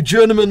Johnny,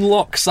 journeyman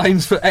lock,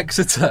 signs for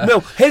Exeter. No,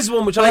 here's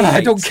one which I hate.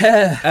 I don't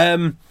care.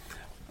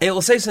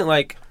 It'll say something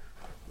like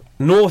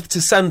north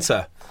to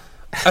centre,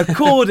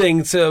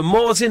 according to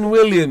Martin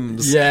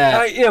Williams.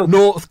 Yeah,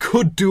 North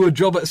could do a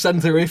job at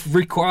centre if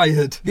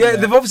required. Yeah,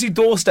 they've obviously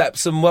doorstepped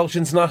some Welsh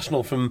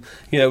international from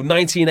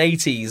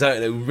 1980s. I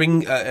don't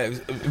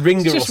know,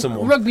 Ringer or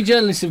someone. Rugby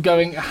journalists are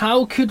going,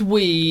 how could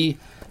we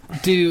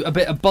do a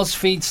bit of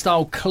BuzzFeed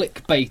style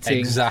clickbaiting?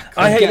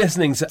 Exactly. I hate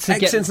listening to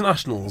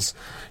ex-internationals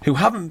who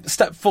haven't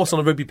stepped foot on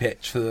a rugby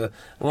pitch for the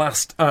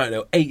last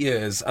 8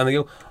 years, and they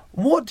go,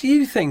 what do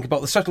you think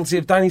about the subtlety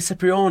of Danny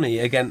Cipriani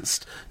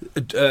against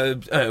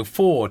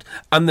Ford?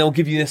 And they'll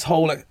give you this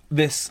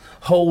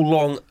whole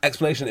long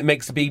explanation. It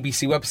makes the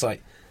BBC website.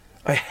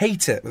 I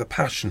hate it with a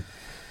passion.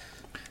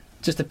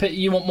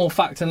 You want more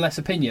fact and less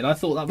opinion. I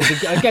thought that was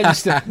again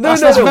just a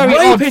very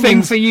odd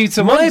thing for you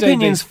to. My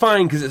opinion's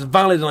fine because it's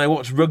valid and I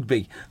watch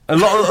rugby. A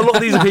lot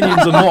of these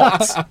opinions are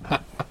not.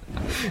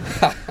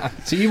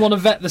 So you want to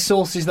vet the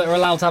sources that are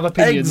allowed to have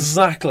opinions?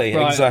 Exactly.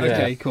 Right, exactly.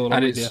 Okay, cool.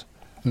 And it's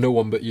no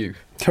one but you.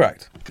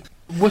 Correct.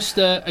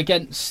 Worcester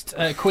against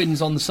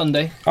Quins on the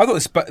Sunday. I thought it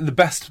was the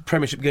best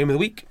Premiership game of the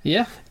week.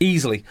 Yeah,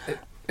 easily.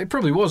 It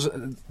probably was.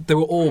 They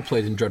were all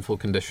played in dreadful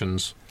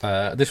conditions.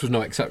 This was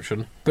no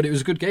exception, but it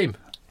was a good game.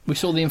 We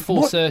saw the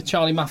enforcer,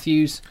 Charlie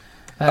Matthews,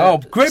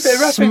 Great bit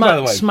of refereeing, by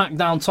the way. Smack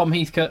down Tom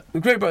Heathcote.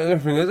 Great bit of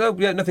refereeing. Oh,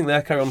 yeah, nothing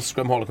there. Carry on,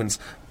 scrum Harlequins.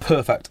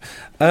 Perfect.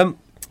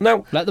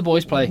 Now, Let the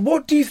boys play.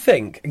 what do you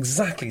think,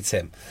 exactly,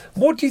 Tim?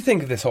 What do you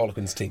think of this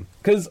Harlequins team?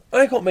 Because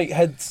I can't make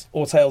heads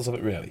or tails of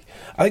it, really.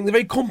 I think they're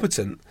very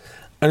competent,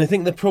 and I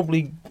think they're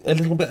probably a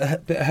little bit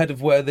ahead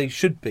of where they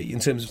should be in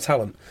terms of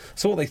talent.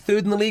 So, what, are they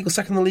third in the league or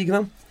second in the league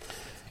now?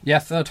 Yeah,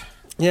 third.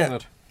 Yeah.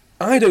 Third.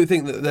 I don't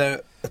think that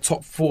they're a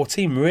top 4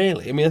 team,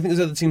 really. I mean, I think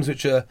there's other teams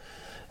which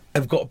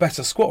have got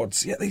better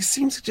squads, yet they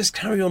seem to just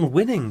carry on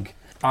winning.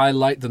 I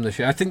like them this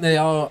year. I think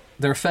they're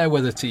a fair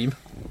weather team.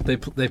 They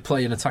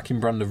play an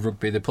attacking brand of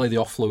rugby. They play the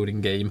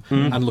offloading game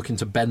and looking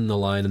to bend the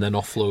line and then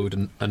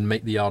offload and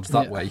make the yards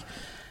that way.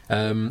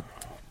 And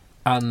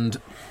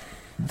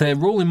their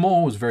rolling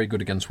maul was very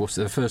good against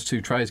Worcester. Their first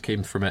 2 tries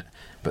came from it,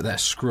 but their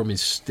scrum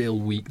is still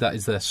weak. That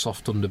is their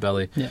soft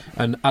underbelly. Yeah.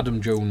 And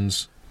Adam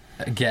Jones,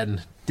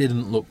 again,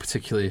 didn't look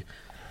particularly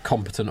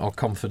competent or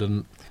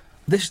confident.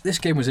 This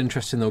game was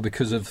interesting, though,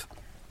 because of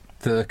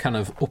the kind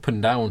of up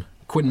and down.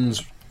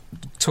 Quins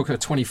took a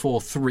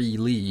 24-3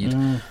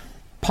 lead,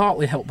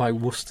 partly helped by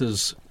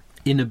Worcester's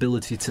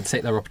inability to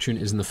take their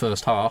opportunities in the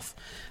first half,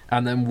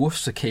 and then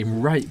Worcester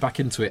came right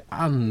back into it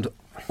and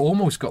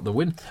almost got the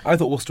win. I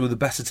thought Worcester were the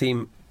better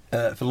team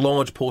for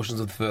large portions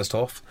of the first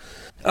half.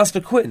 As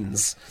for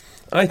Quins,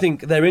 I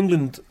think their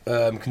England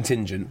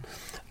contingent,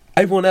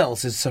 everyone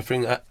else is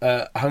suffering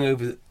a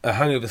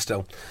hangover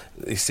still.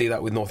 You see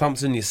that with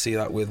Northampton, you see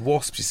that with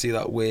Wasps, you see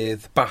that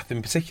with Bath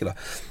in particular.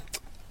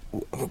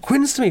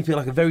 Quins to me feel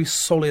like a very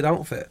solid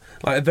outfit,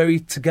 like a very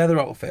together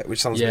outfit, which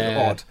sounds a bit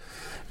odd.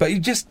 But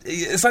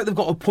it's like they've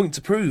got a point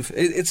to prove.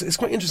 It's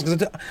quite interesting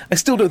because I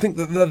still don't think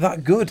that they're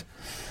that good.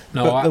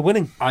 No, but they're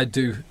winning. I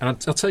do. And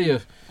I'll tell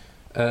you,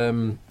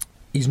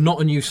 he's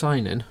not a new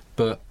signing,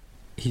 but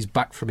he's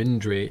back from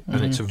injury,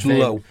 and it's a very...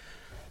 Low.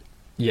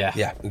 Yeah,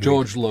 agreed.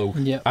 George Lowe.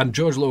 Yep. And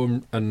George Lowe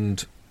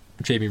and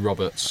Jamie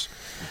Roberts.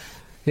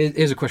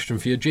 Here's a question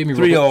for you.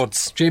 3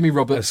 yards. Jamie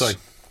Roberts,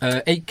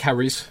 8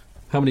 carries.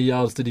 How many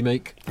yards did he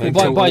make?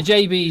 Well, by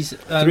JB's,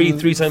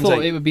 three times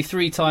thought 8. it would be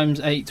 3 times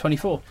 8,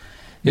 24.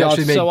 He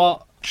actually made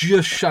so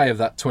just shy of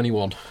that,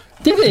 21.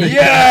 did he?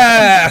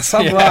 Yes,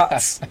 have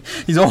that.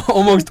 He's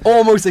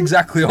almost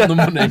exactly on the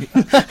money.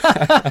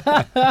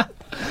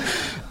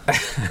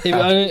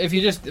 If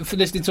you're just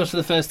listening to us for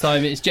the first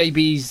time, it's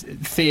JB's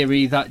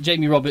theory that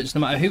Jamie Roberts,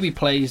 no matter who he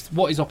plays,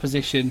 what his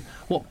opposition,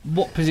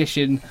 what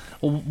position,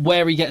 or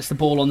where he gets the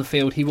ball on the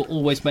field, he will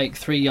always make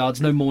 3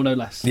 yards, no more, no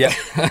less. Yeah.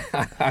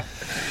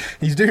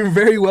 He's doing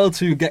very well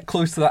to get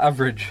close to that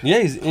average. Yeah,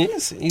 he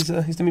is. He's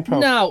doing me proud.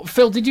 Now,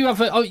 Phil, did you have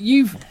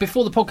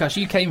before the podcast?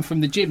 You came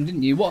from the gym,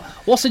 didn't you?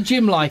 What's a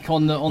gym like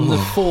on the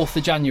 4th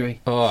of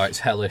January? Oh, it's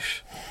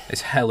hellish.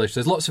 It's hellish.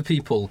 There's lots of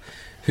people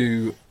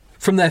who,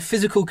 from their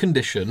physical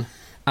condition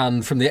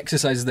and from the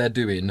exercises they're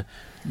doing,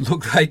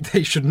 look like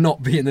they should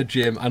not be in the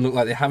gym and look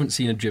like they haven't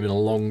seen a gym in a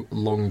long,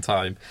 long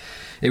time.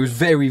 It was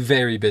very,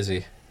 very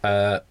busy.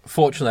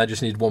 Fortunately, I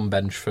just needed one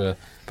bench for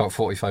about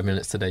 45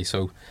 minutes today,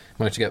 so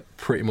I managed to get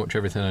pretty much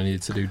everything I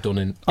needed to do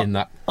done in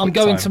that. I'm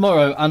going time.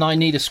 Tomorrow, and I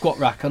need a squat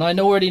rack, and I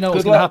already know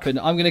what's going to happen.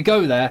 I'm going to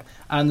go there,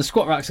 and the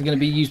squat racks are going to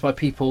be used by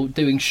people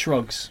doing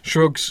shrugs,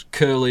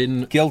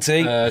 curling,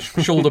 guilty,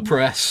 shoulder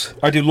press.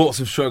 I do lots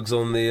of shrugs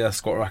on the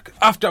squat rack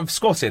after I've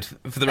squatted,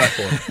 for the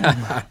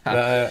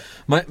record.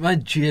 My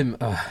gym,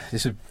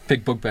 this is a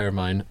big bugbear of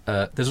mine.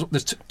 There's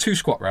 2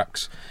 squat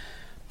racks.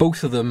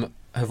 Both of them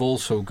have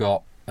also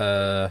got.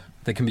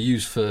 They can be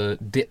used for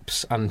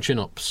dips and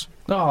chin-ups.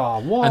 Oh,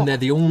 what? And they're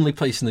the only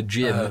place in the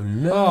gym. Oh,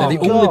 no. They're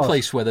the only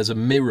place where there's a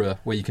mirror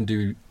where you can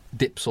do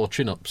dips or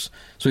chin-ups.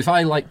 So if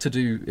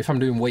I'm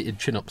doing weighted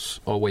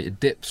chin-ups or weighted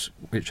dips,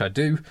 which I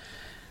do,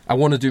 I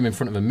want to do them in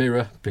front of a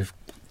mirror.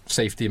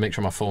 Safety, make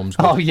sure my form's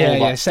good. Oh,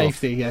 yeah, stuff.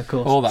 safety, yeah, of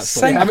course. All that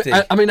stuff.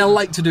 I mean, I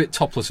like to do it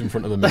topless in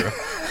front of the mirror.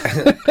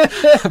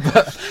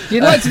 But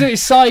you'd like to do it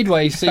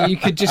sideways so you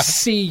could just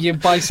see your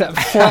bicep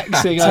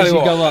flexing as you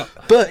go up.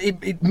 But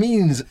it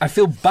means I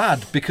feel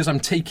bad because I'm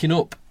taking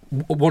up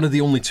one of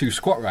the only 2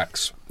 squat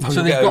racks.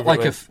 So they've got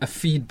like a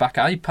feedback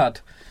iPad.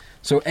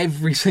 So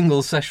every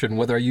single session,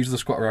 whether I use the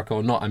squat rack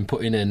or not, I'm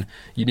putting in,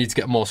 you need to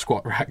get more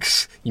squat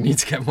racks. You need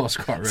to get more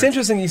squat racks. It's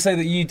interesting you say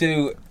that you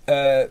do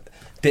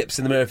dips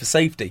in the mirror for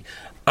safety.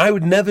 I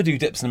would never do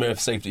dips in the mirror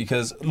for safety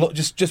because look,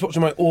 just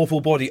watching my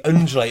awful body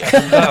undulate up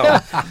and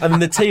down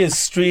and the tears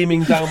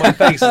streaming down my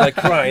face as I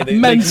cry.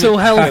 Mental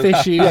health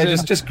issues. Yeah,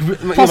 just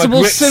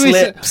possible my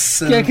suicide.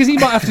 slips. Yeah, because he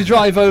might have to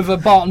drive over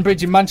Barton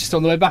Bridge in Manchester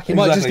on the way back. He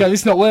might just go,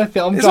 "It's not worth it.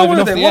 I'm it's driving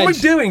off the edge." edge. What am I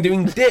doing?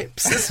 Doing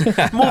dips?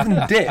 It's more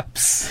than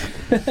dips.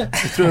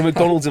 Throwing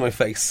McDonald's in my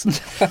face.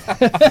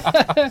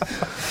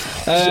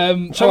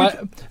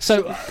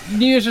 So,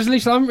 New Year's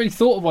resolution. I haven't really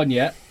thought of one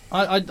yet.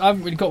 I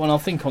haven't really got one. I'll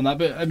think on that.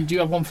 But do you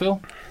have one, Phil?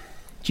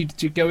 Do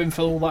you go in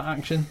for all that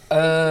action?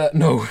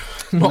 No,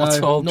 not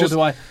at all. Nor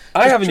do I.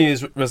 I have a New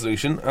Year's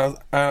resolution, and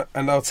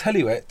I'll tell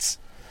you it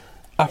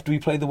after we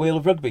play the Wheel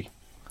of Rugby.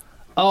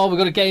 Oh, we've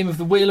got a game of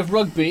the Wheel of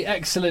Rugby.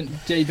 Excellent,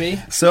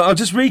 JB. So I'll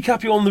just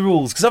recap you on the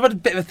rules because I've had a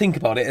bit of a think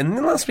about it, and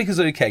last week was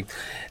okay.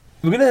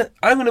 I'm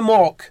going to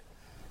mark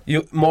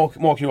You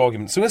mark your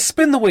argument. So we're going to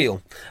spin the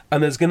wheel,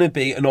 and there's going to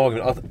be an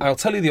argument. I'll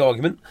tell you the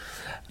argument.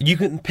 You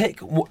can pick.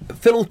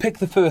 Phil will pick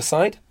the first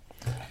side.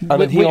 And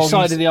Which then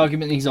side of the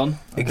argument he's on?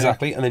 Okay.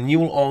 Exactly, and then you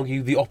will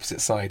argue the opposite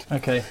side.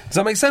 Okay. Does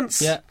that make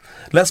sense? Yeah.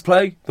 Let's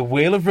play the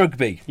Wheel of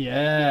Rugby.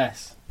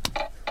 Yes.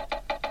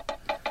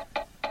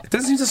 It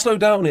doesn't seem to slow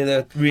down in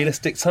a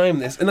realistic time,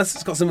 this, unless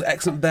it's got some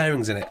excellent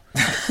bearings in it.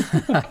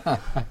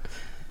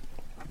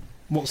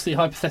 What's the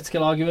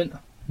hypothetical argument?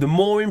 The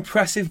more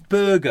impressive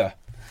burger,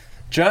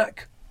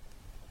 Jack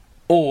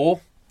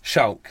or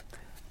Schalk?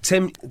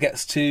 Tim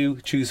gets to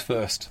choose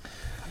first.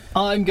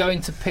 I'm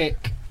going to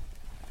pick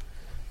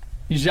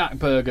Jacques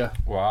Burger.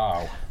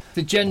 Wow.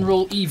 The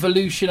general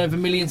evolution over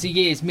millions of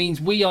years means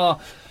the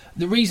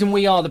reason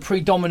we are the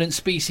predominant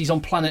species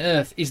on planet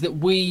Earth is that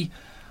we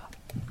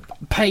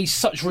pay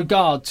such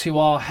regard to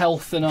our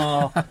health and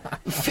our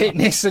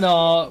fitness and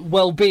our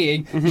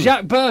well-being.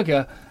 Jacques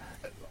Burger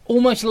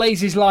almost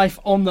lays his life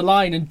on the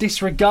line and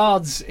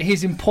disregards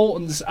his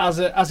importance as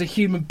a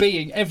human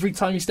being. Every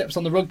time he steps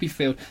on the rugby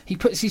field, he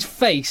puts his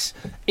face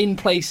in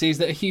places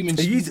that a human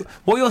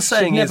what you're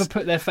saying never is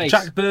put their face.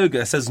 Jack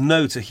Burger says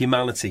no to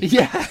humanity.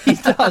 Yeah, he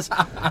does.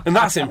 And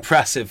that's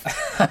impressive.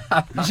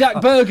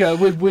 Jacques Burger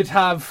would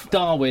have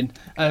Darwin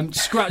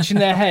scratching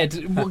their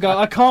head, go,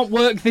 I can't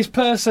work this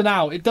person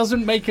out. It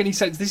doesn't make any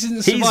sense. This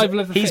isn't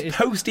survival of the fittest. He's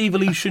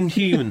post-evolution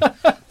human.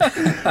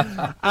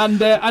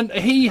 And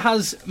he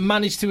has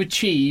managed to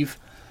achieve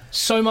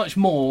so much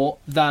more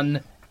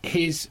than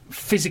his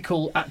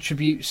physical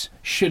attributes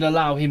should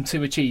allow him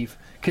to achieve.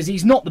 Because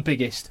he's not the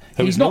biggest,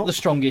 he's not the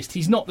strongest,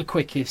 he's not the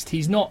quickest,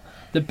 he's not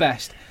the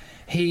best.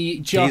 He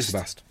is the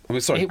best. I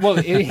mean, sorry. There's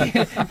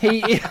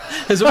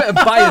a bit of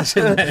bias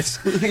in this.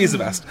 He is the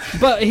best.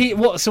 But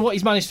what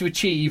he's managed to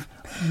achieve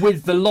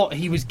with the lot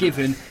he was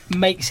given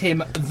makes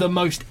him the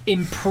most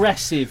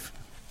impressive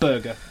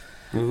burger.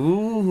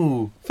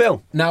 Ooh.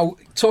 Phil. Now,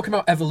 talking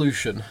about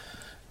evolution,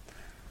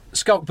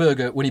 Scout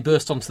Burger, when he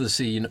burst onto the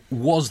scene,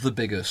 was the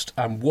biggest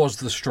and was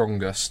the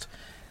strongest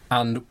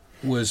and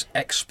was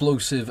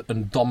explosive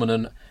and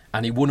dominant,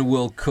 and he won a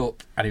World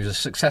Cup and he was a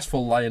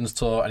successful Lions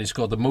tour and he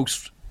scored the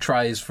most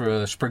tries for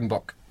a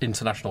Springbok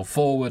international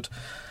forward.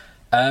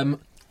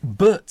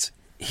 But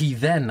he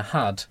then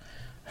had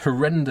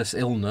horrendous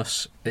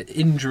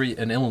injury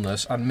and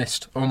illness, and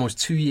missed almost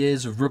 2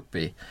 years of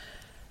rugby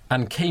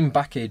and came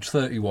back age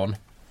 31.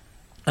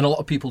 And a lot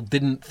of people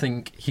didn't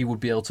think he would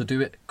be able to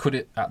do it, could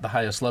it, at the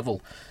highest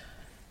level.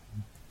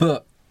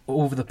 But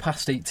over the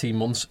past 18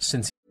 months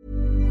since...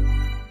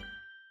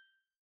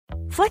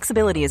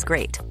 Flexibility is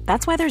great.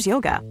 That's why there's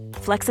yoga.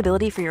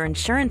 Flexibility for your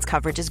insurance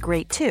coverage is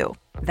great too.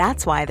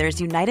 That's why there's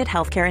United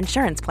Healthcare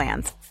Insurance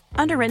Plans.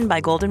 Underwritten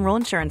by Golden Rule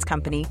Insurance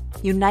Company,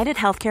 United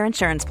Healthcare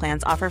Insurance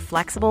Plans offer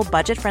flexible,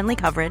 budget-friendly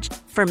coverage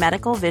for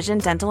medical, vision,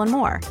 dental, and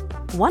more.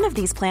 One of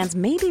these plans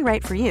may be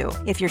right for you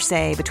if you're,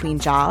 say, between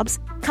jobs,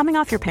 coming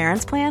off your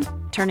parents' plan,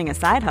 turning a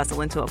side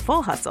hustle into a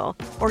full hustle,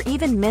 or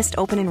even missed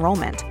open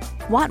enrollment.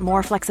 Want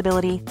more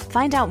flexibility?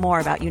 Find out more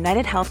about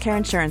United Healthcare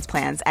Insurance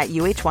Plans at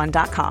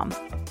uh1.com.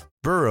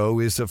 Burrow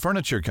is a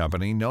furniture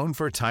company known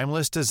for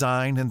timeless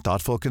design and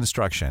thoughtful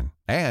construction,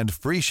 and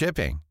free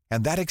shipping,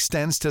 and that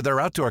extends to their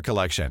outdoor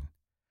collection.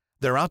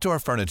 Their outdoor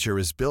furniture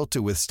is built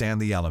to withstand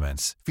the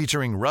elements,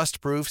 featuring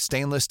rust-proof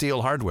stainless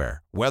steel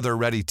hardware,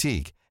 weather-ready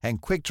teak, and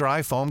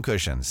quick-dry foam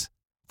cushions.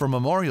 For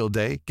Memorial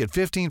Day, get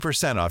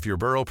 15% off your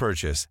Burrow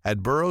purchase at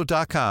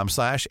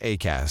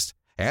burrow.com/ACAST,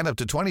 and up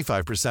to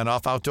 25%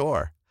 off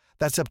outdoor.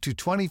 That's up to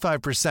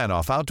 25%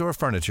 off outdoor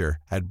furniture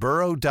at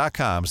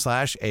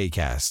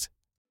burrow.com/ACAST.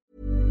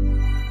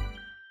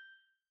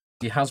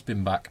 He has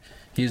been back.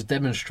 He has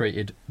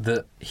demonstrated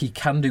that he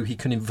can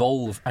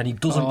evolve, and he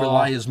doesn't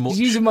rely as much...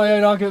 He's using my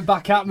own argument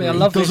back at me. I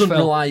love this. He doesn't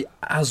rely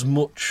as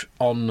much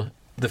on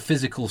the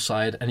physical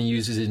side, and he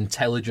uses his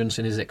intelligence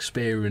and his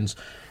experience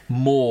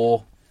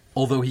more,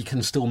 although he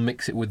can still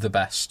mix it with the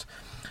best.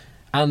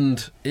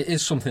 And it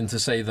is something to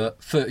say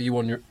that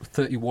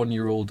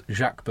 31-year-old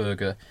Jacques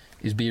Burger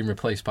is being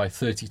replaced by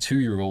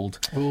 32-year-old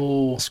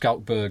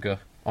Scout Burger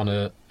on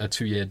a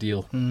 2-year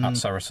deal at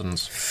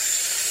Saracens.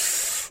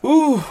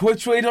 Ooh,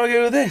 which way do I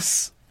go with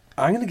this?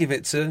 I'm going to give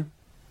it to...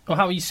 Well,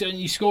 how are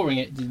you scoring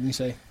it, didn't you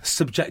say?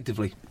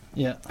 Subjectively.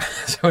 Yeah.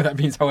 So that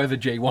means however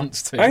Jay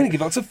wants to. I'm going to give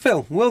that to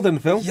Phil. Well done,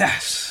 Phil.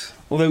 Yes.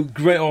 Although,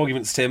 great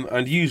arguments, Tim,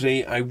 and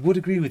usually I would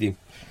agree with you.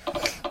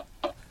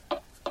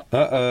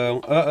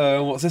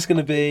 What's this going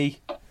to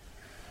be?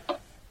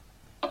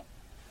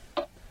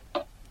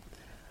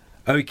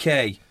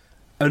 Okay.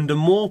 Under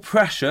more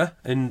pressure,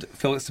 and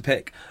Phil gets to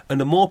pick,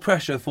 under more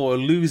pressure for a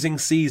losing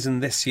season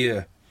this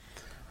year,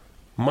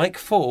 Mike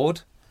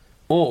Ford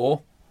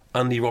or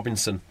Andy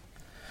Robinson?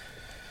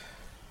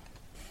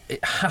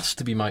 It has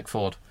to be Mike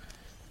Ford.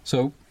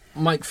 So,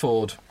 Mike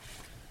Ford,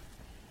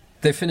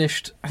 I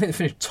think they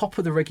finished top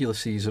of the regular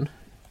season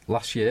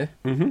last year,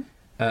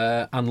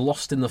 and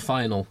lost in the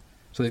final.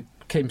 So they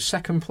came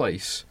second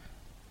place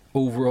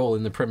overall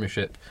in the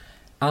Premiership.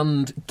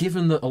 And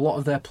given that a lot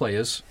of their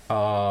players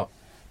are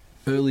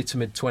early to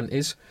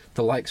mid-20s,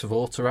 the likes of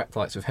Autorak, the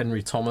likes of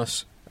Henry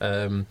Thomas,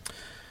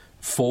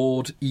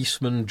 Ford,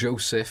 Eastman,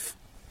 Joseph,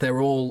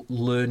 they're all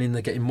learning,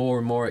 they're getting more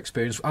and more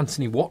experience.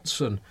 Anthony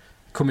Watson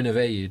coming of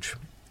age.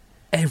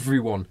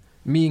 Everyone,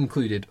 me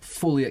included,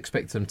 fully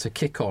expect them to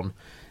kick on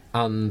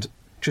and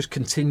just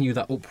continue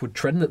that upward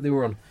trend that they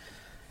were on.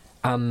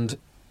 And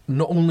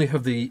not only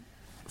have they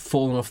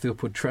fallen off the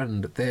upward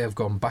trend, they have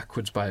gone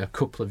backwards by a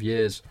couple of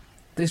years.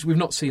 We've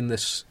not seen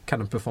this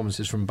kind of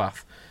performances from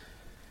Bath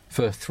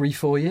for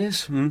 3-4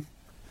 years.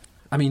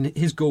 I mean,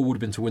 his goal would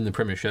have been to win the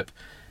Premiership.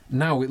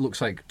 Now it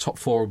looks like top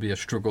 4 will be a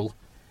struggle.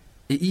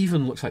 It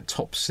even looks like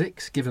top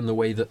 6, given the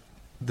way that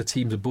the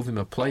teams above him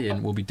are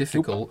playing, will be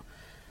difficult.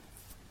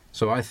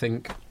 So I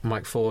think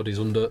Mike Ford is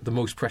under the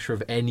most pressure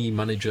of any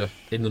manager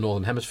in the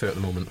Northern Hemisphere at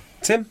the moment.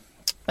 Tim?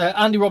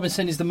 Andy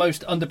Robinson is the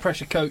most under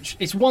pressure coach.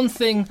 It's one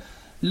thing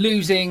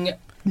losing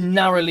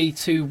narrowly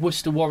to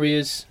Worcester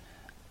Warriors,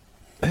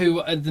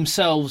 who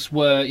themselves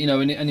were,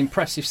 an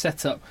impressive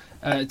setup,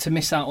 to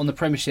miss out on the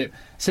Premiership.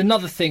 It's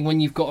another thing when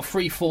you've got a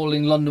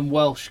free-falling London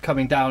Welsh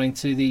coming down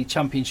into the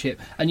Championship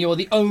and you're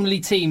the only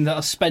team that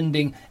are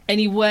spending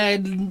anywhere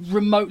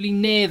remotely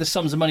near the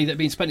sums of money that are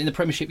being spent in the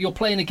Premiership. You're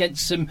playing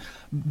against some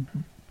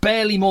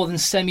barely more than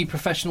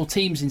semi-professional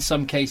teams in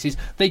some cases.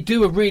 They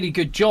do a really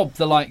good job,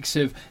 the likes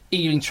of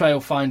Ealing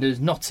Trailfinders,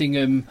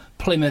 Nottingham,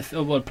 Plymouth.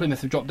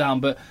 Plymouth have dropped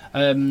down, but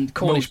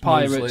Cornish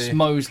Pirates,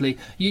 Moseley.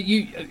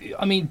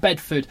 I mean,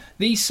 Bedford.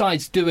 These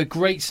sides do a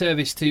great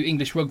service to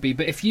English rugby,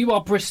 but if you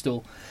are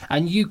Bristol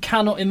and you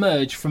cannot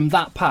emerge from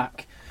that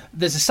pack,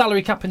 there's a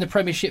salary cap in the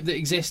Premiership that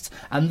exists,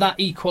 and that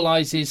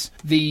equalises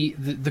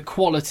the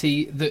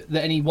quality that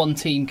any one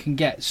team can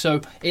get.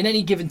 So in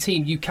any given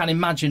team, you can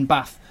imagine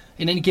Bath.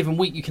 In any given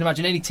week, you can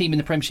imagine any team in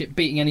the Premiership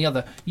beating any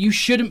other. You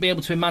shouldn't be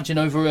able to imagine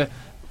over a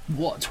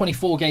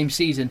 24-game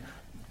season,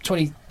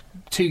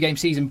 22-game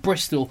season,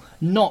 Bristol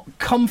not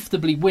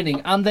comfortably winning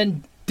and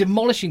then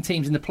demolishing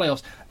teams in the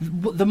playoffs.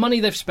 The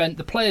money they've spent,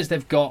 the players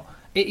they've got,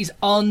 it is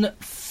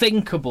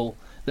unthinkable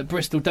that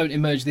Bristol don't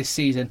emerge this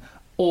season,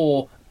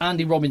 or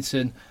Andy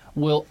Robinson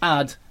will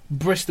add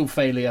Bristol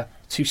failure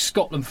to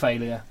Scotland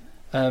failure.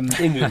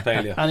 England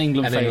failure. And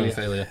England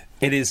failure.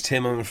 It is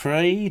Tim, I'm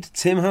afraid.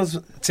 Tim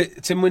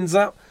wins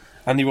that.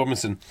 Andy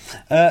Robinson.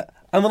 And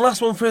the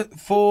last one for the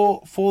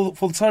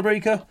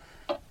tiebreaker.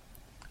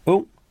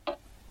 Oh.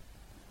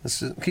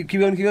 Let's keep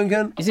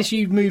going. Is this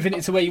you moving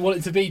it to where you want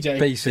it to be, Jay?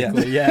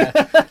 Basically, yeah.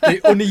 The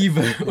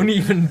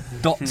uneven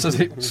dots as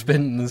it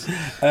spins.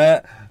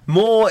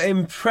 More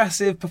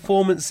impressive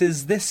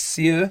performances this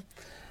year.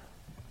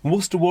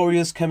 Worcester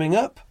Warriors coming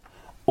up,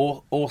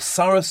 or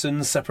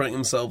Saracens separating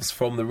themselves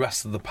from the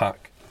rest of the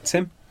pack.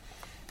 Tim?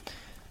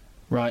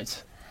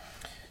 Right.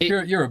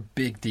 You're a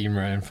big Dean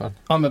Ryan fan.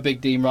 I'm a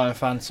big Dean Ryan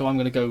fan, so I'm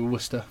going to go with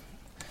Worcester.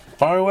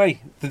 Fire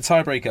away, the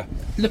tiebreaker.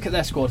 Look at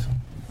their squad.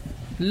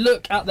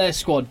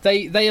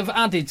 They have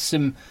added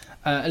some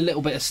a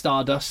little bit of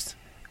stardust.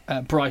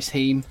 Bryce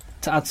Heem,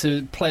 to add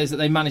to players that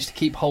they managed to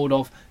keep hold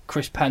of.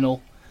 Chris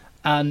Pennell,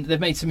 and they've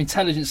made some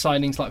intelligent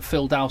signings like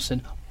Phil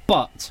Dowson.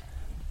 But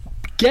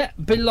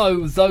get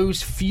below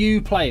those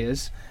few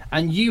players,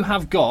 and you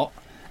have got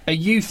a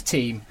youth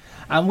team.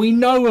 And we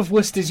know of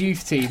Worcester's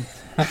youth team.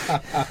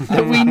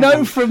 That we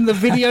know from the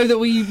video that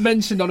we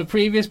mentioned on a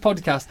previous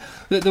podcast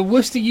that the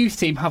Worcester youth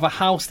team have a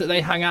house that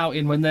they hang out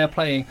in when they're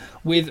playing,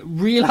 with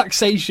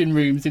relaxation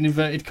rooms in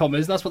inverted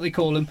commas. That's what they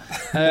call them.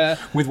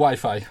 With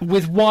Wi-Fi.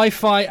 With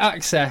Wi-Fi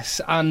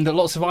access and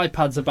lots of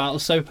iPads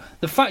about. So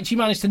the fact you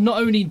managed to not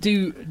only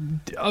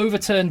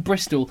overturn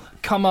Bristol,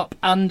 come up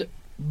and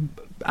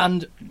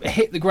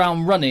hit the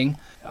ground running,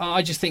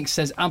 I just think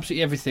says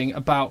absolutely everything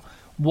about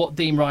what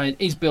Dean Ryan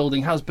is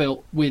building, has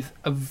built, with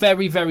a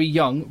very, very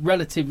young,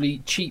 relatively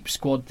cheap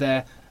squad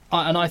there.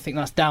 And I think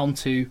that's down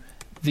to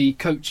the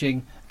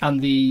coaching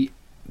and the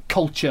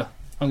culture,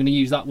 I'm going to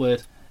use that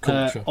word,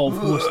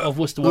 of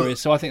Worcester Warriors.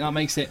 So I think that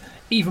makes it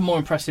even more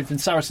impressive than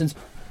Saracens.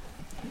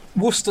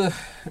 Worcester,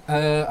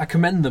 I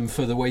commend them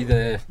for the way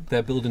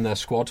they're building their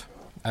squad.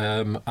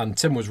 And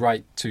Tim was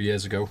right 2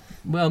 years ago.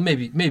 Well,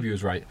 maybe he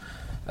was right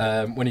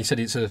when he said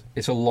it's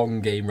a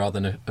long game rather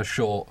than a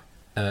short,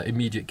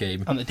 immediate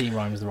game. And that Dean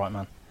Ryan was the right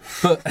man.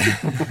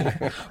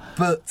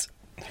 But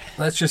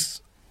let's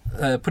just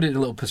put it in a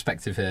little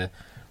perspective here.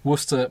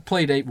 Worcester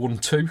played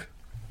 8-1-2.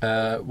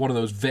 One of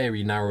those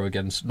very narrow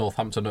against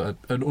Northampton, an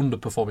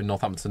underperforming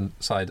Northampton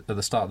side at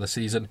the start of the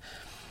season.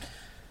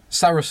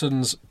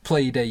 Saracens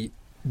played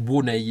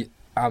 8-1-8,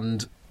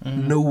 and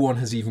no one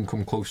has even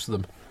come close to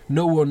them.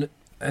 No one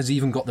has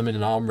even got them in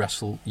an arm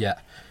wrestle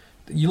yet.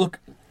 You look,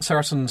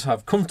 Saracens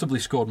have comfortably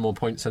scored more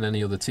points than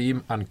any other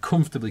team and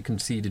comfortably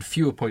conceded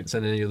fewer points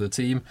than any other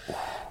team.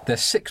 They're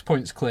 6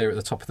 points clear at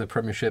the top of the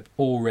Premiership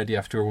already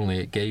after only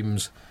 8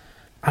 games.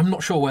 I'm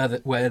not sure where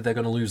they're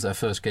going to lose their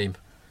first game.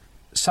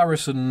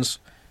 Saracens,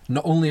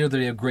 not only are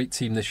they a great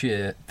team this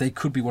year, they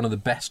could be one of the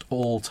best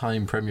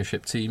all-time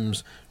Premiership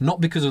teams,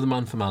 not because of the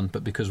man-for-man,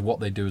 but because of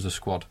what they do as a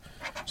squad.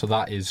 So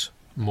that is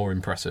more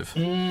impressive.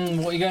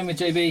 What are you going with,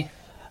 JB?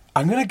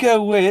 I'm going to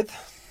go with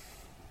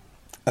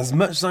As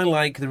much as I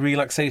like the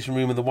relaxation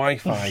room and the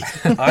Wi-Fi,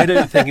 I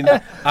don't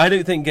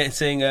think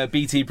getting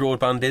BT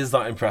broadband is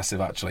that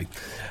impressive. Actually,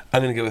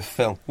 I'm going to go with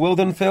Phil. Well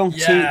done, Phil.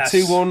 Yes.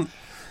 2-1.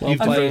 Well You've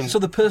played. done. So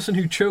the person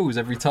who chose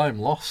every time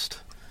lost.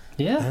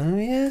 Yeah. Oh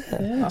yeah.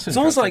 That's It's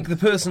almost interesting. like the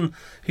person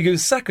who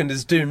goes second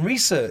is doing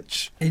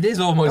research. It is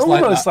almost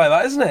Almost like that. like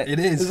that, isn't it? It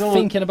is. It's almost-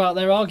 Thinking about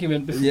their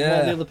argument before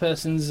Yeah. the other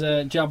person's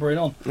jabbering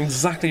on.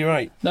 exactly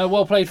right. No,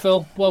 well played,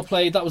 Phil. Well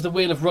played. That was the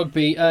Wheel of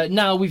Rugby.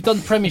 Now, we've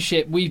done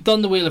Premiership. We've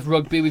done the Wheel of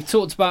Rugby. We've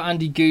talked about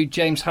Andy Good,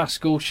 James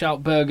Haskell,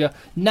 Shoutburger.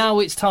 Now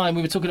it's time.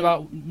 We were talking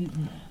about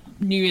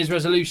New Year's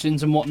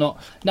resolutions and whatnot.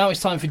 Now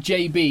it's time for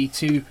JB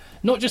to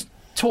not just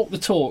talk the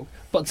talk,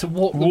 but to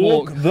walk the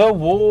walk. Walk the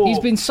walk. He's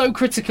been so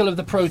critical of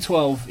the Pro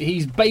 12.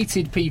 He's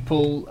baited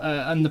people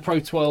and the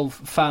Pro 12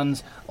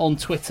 fans on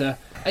Twitter.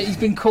 He's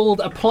been called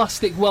a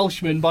plastic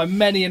Welshman by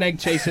many an Egg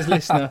Chasers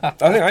listener. I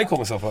think I call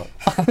myself up.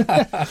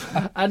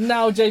 And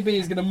now JB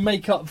is going to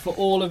make up for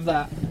all of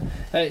that.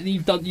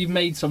 You've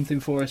made something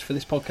for us for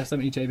this podcast,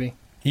 haven't you, JB?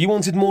 You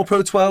wanted more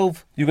Pro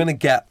 12? You're going to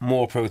get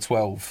more Pro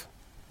 12.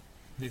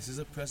 This is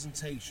a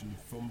presentation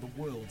from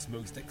the world's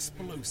most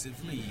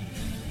explosive league.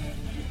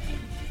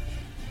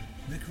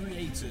 The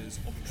creators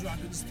of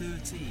Dragons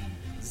 13,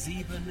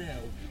 Zebra Nil.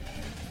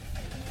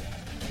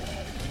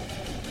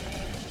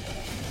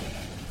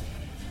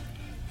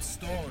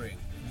 Starring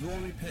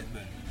Rory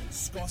Pittman,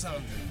 Scott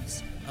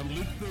Andrews, and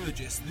Luke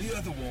Burgess, the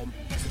other one.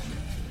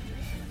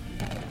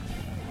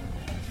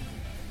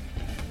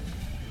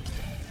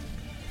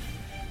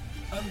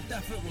 And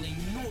definitely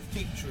not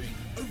featuring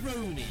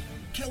Aroni,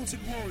 Celtic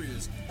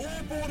Warriors, or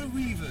Border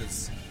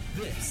Reavers.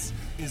 This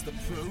is the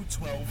Pro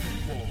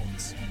 12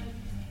 Report.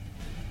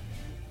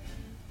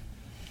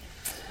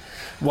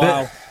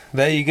 Wow.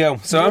 There you go.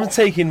 So I'm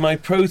taking my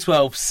Pro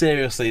 12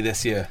 seriously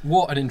this year.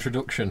 What an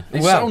introduction.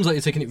 It Well, sounds like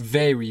you're taking it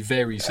very,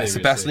 very seriously. It's the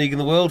best league in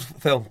the world,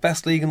 Phil.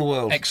 Best league in the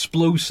world.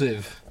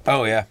 Explosive.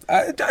 Oh, yeah.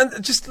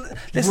 And just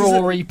listen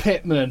Rory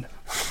Pittman.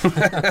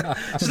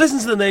 just listen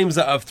to the names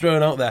that I've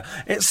thrown out there.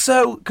 It's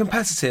so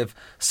competitive,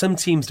 some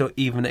teams don't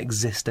even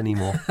exist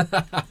anymore.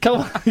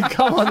 Come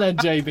on then,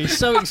 JB.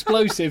 So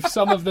explosive,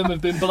 some of them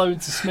have been blown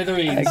to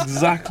smithereens.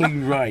 Exactly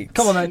right.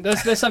 Come on then,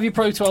 let's have your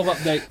Pro 12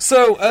 update.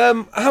 So,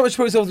 how much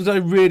Pro 12 did I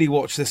really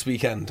watch this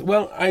weekend?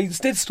 Well, I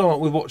did start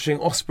with watching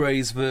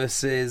Ospreys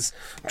versus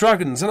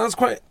Dragons, and I was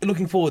quite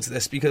looking forward to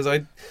this because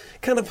I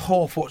kind of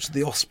half watched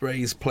the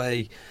Ospreys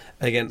play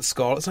against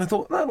Scarlets, and I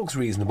thought that looks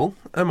reasonable.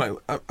 I might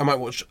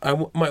watch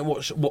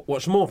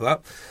more of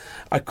that.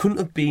 I couldn't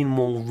have been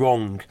more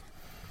wrong.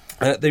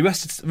 They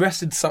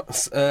rested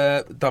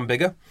Dan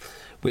Bigger,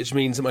 which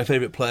means that my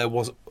favourite player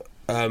wasn't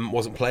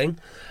playing.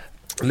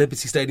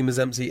 Liberty Stadium was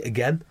empty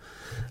again,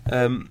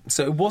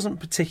 so it wasn't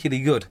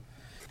particularly good.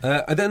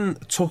 I then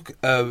took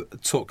a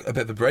bit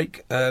of a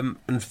break,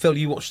 and Phil,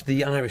 you watched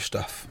the Irish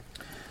stuff.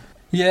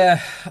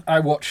 Yeah, I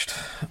watched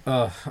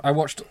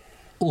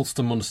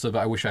Ulster Munster, but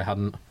I wish I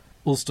hadn't.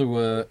 Ulster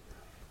were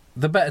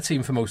the better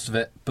team for most of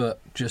it, but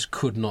just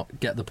could not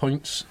get the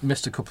points.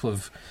 Missed a couple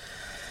of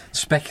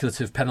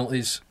speculative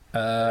penalties,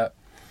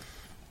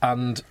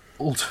 and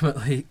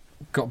ultimately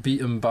got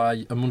beaten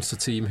by a Munster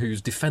team whose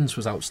defence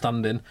was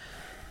outstanding.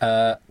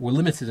 Were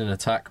limited in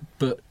attack,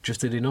 but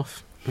just did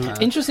enough.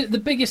 Interesting, the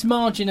biggest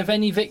margin of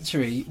any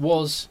victory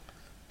was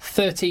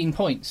 13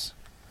 points.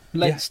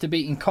 Leinster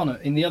beating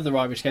Connacht in the other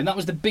Irish game. That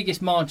was the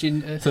biggest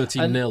margin.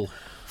 13-0.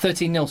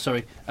 13-0,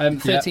 sorry.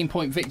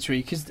 13-point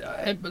victory, because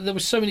there were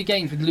so many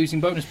games with losing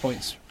bonus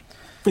points.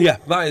 Yeah,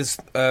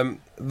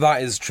 that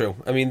is true.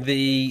 I mean,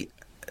 the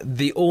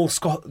all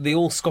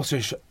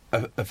Scottish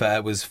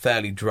affair was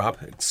fairly drab.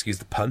 Excuse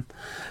the pun.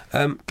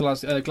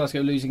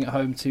 Glasgow losing at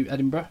home to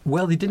Edinburgh.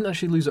 Well, they didn't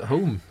actually lose at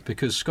home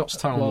because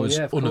Scottstown was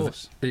the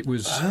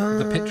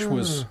pitch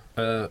was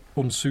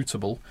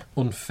unsuitable,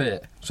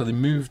 unfit, so they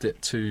moved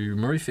it to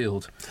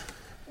Murrayfield.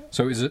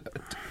 So it was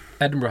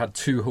Edinburgh had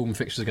 2 home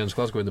fixtures against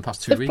Glasgow in the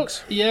past 2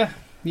 weeks. Yeah.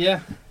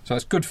 So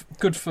it's good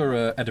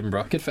for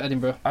Edinburgh. Good for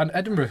Edinburgh. And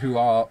Edinburgh, who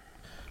are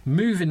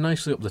moving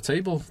nicely up the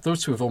table.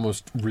 Those two have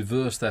almost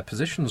reversed their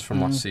positions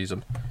from last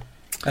season.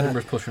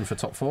 Edinburgh's pushing for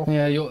top 4.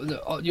 Yeah, your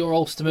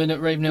Ulstermen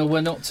at Ravenhill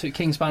were not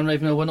Kingspan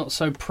Ravenhill were not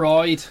so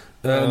pride.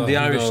 The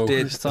Irish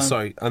did. This time.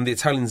 Sorry, and the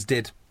Italians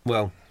did.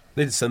 Well,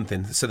 they did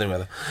something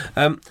rather.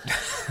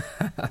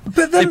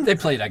 But then They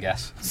played, I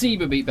guess.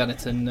 Zebra beat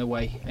Benetton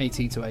away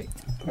 18-8.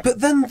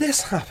 But then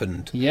this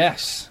happened.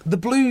 Yes. The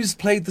Blues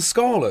played the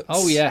Scarlets.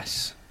 Oh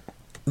yes.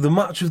 The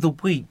match of the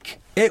week.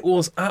 It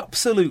was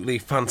absolutely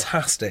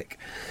fantastic.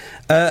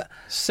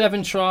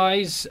 7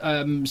 tries,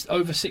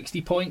 over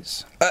 60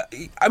 points.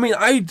 I mean,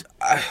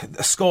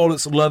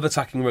 Scarlets love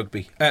attacking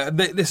rugby.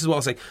 This is what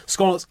I'll say.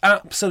 Scarlets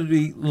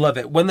absolutely love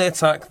it. When they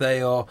attack,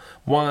 they are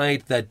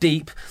wide, they're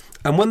deep.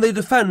 And when they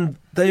defend,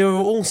 they are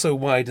also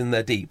wide and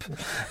they're deep.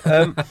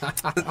 They're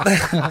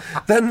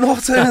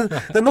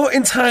not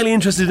entirely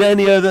interested in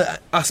any other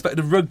aspect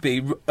of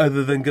rugby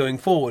other than going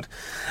forward.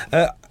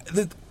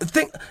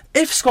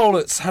 If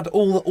Scarlets had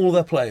all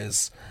their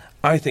players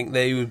I think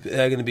they're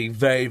going to be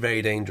very,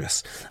 very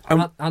dangerous.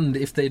 And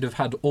if they'd have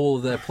had all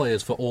of their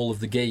players for all of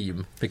the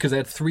game, because they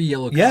had 3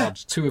 yellow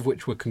cards, 2 of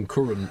which were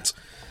concurrent,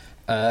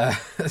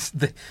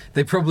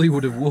 they probably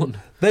would have won.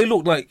 They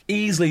look like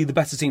easily the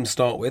better team to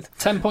start with.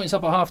 10 points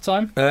up at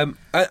half-time.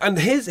 And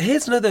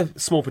here's another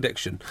small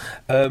prediction.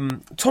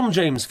 Tom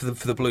James for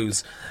the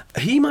Blues,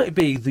 he might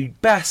be the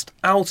best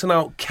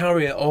out-and-out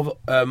carrier of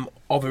a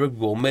rugby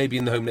ball, maybe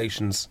in the home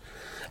nations.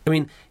 I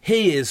mean,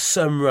 he is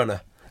some runner.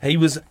 He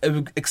was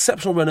an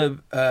exceptional runner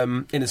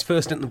in his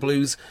first stint in the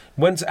Blues.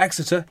 Went to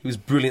Exeter, he was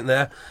brilliant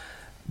there.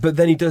 But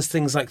then he does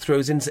things like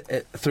throws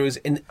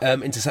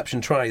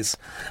interception tries.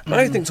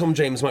 I think Tom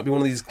James might be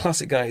one of these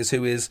classic guys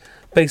who is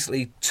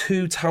basically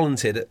too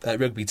talented at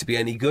rugby to be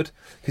any good,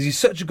 because he's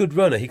such a good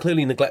runner. He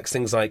clearly neglects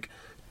things like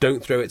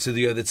don't throw it to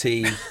the other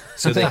team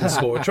so they can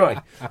score a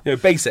try.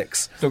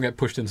 Basics. Don't get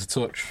pushed into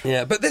touch.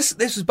 Yeah, but this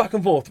was back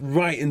and forth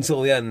right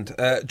until the end.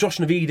 Josh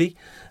Navidi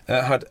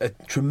had a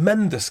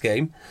tremendous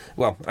game.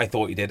 Well, I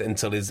thought he did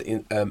until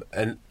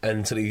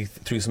until he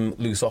threw some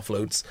loose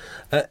offloads.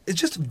 It's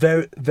just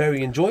very,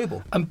 very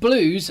enjoyable. And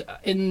Blues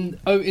in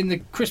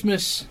the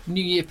Christmas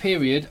New Year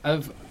period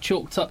have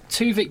chalked up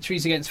 2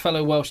 victories against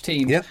fellow Welsh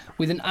teams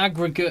with an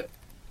aggregate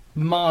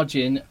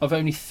margin of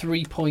only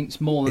 3 points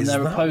more than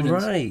their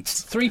opponents. Right?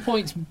 3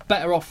 points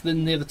better off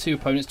than the other 2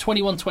 opponents.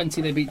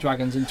 21-20 they beat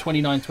Dragons, and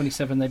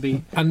 29-27 they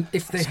beat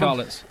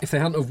Scarlets. If they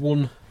hadn't have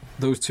won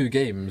those 2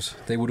 games,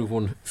 they would have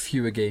won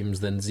fewer games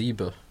than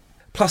Zebra.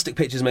 Plastic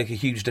pitches make a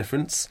huge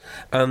difference,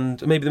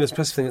 and maybe the most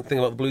impressive thing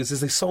about the Blues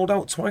is they sold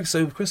out twice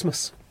over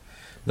Christmas.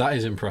 That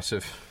is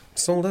impressive.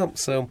 Sold out,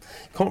 so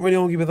can't really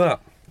argue with that.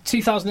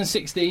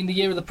 2016, the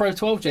year of the Pro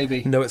 12,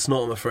 JB. No, it's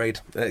not, I'm afraid.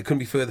 It couldn't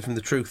be further from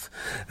the truth.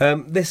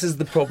 This is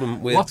the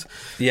problem with... What?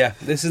 Yeah,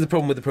 this is the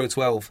problem with the Pro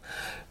 12.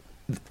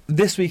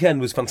 This weekend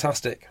was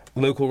fantastic.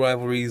 Local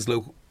rivalries,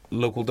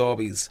 local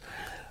derbies.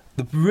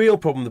 The real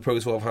problem the Pro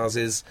 12 has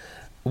is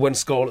when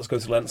Scarlets go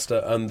to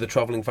Leinster and the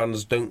travelling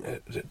fans don't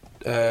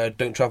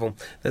travel.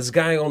 There's a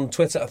guy on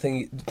Twitter, I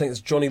think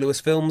it's Johnny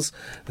Lewis Films,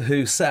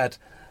 who said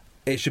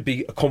it should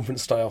be a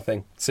conference style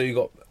thing. So you've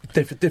got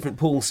different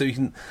pools, so you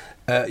can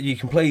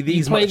play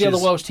these matches. The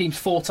other Welsh teams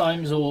 4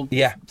 times or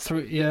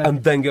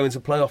and then go into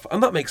playoff,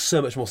 and that makes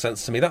so much more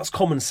sense to me. That's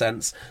common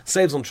sense,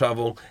 saves on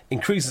travel,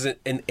 increases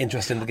in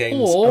interest in the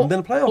games, and then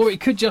a playoff. Or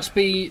it could just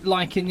be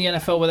like in the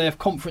NFL where they have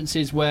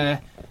conferences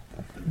where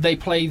they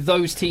play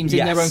those teams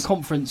in their own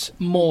conference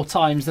more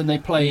times than they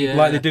play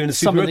like they do in the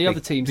Super some Rugby. of the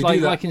other teams,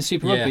 like in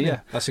Super Rugby.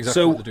 Yeah, that's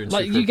exactly what they're doing.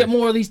 Like you get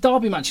more of these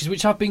derby matches,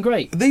 which have been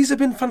great. These have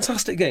been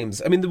fantastic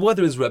games. I mean, the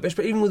weather is rubbish,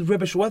 but even with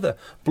rubbish weather,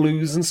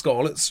 Blues and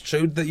Scarlets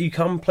showed that you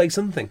can play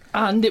something.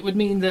 And it would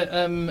mean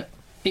that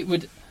it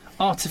would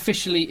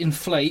artificially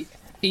inflate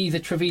either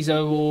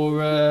Treviso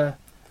or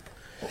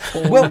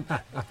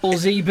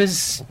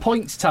Zebra's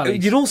points tally.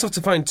 You'd also have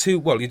to find 2.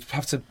 Well, you'd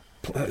have to.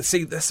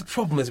 See, that's the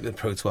problem, isn't it, with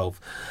Pro 12?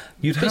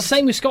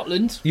 Same with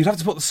Scotland. You'd have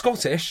to put the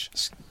Scottish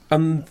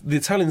and the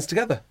Italians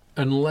together.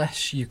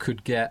 Unless you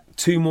could get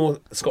 2 more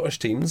Scottish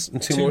teams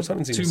and 2 more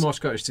Italian teams. 2 more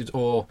Scottish teams,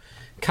 or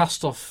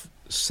cast off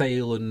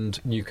Sale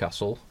and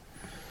Newcastle.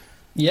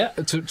 Yeah,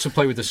 to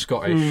play with the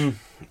Scottish.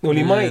 Well,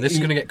 you might. This is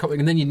going to get,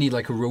 and then you need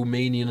like a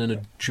Romanian and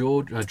a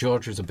Georgia.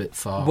 Georgia's a bit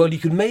far. Well, you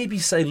could maybe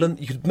say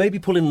you could maybe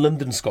pull in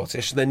London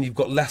Scottish. Then you've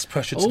got less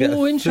pressure to get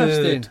a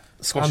third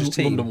Scottish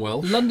team. London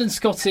Welsh, London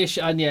Scottish,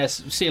 and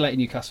yes, see you later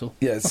Newcastle.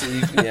 Yes,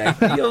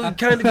 you're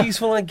kind of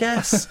useful, I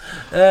guess.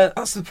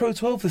 That's the Pro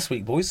 12 this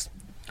week, boys.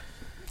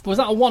 Was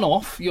that a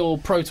one-off, your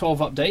Pro 12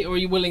 update, or are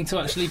you willing to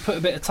actually put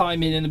a bit of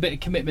time in and a bit of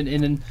commitment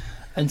in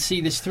and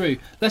see this through?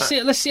 Let's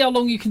see how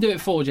long you can do it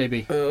for,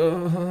 JB.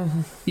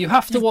 You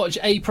have to watch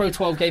a Pro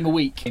 12 game a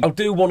week. I'll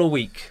do 1 a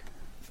week,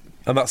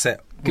 and that's it.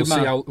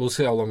 We'll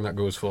see how long that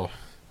goes for.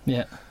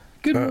 Yeah.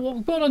 Good. Well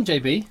done,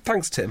 JB.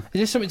 Thanks, Tim.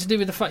 Is this something to do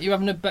with the fact you're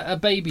having a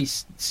baby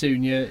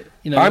soon? You're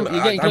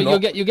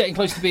getting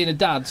close to being a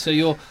dad, so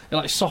you're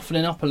like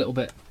softening up a little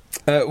bit.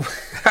 Or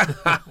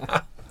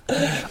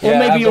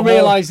maybe you're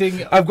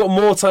realising I've got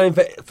more time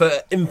for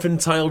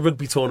infantile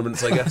rugby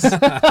tournaments, I guess.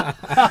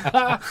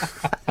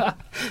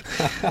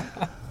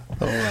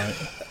 All right.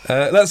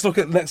 Let's look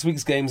at next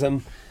week's games.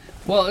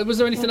 Well, was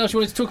there anything else you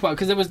wanted to talk about?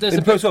 Because there's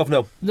in Pro 12,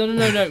 no.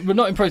 No. We're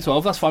not in Pro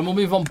 12. That's fine. We'll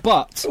move on.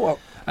 But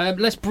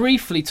let's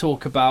briefly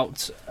talk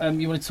about.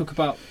 You want to talk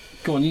about?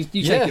 Go on. You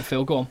take it,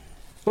 Phil. Go on.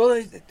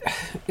 Well,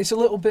 it's a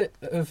little bit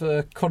of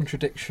a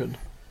contradiction,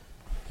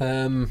 or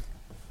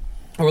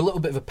a little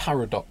bit of a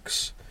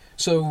paradox.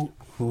 So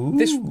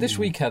this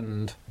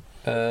weekend,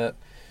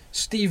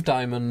 Steve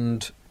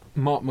Diamond,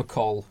 Mark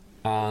McCall,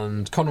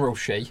 and Conor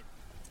O'Shea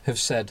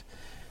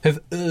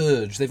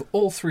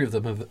all 3 of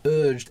them have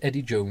urged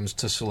Eddie Jones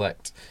to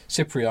select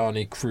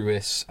Cipriani,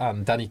 Cruis,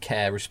 and Danny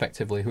Kerr,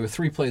 respectively, who are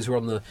 3 players who are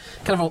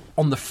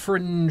on the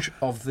fringe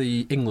of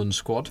the England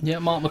squad. Yeah,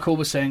 Mark McCall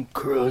was saying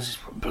Cruis is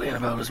playing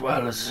about as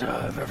well as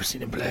I've ever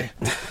seen him play.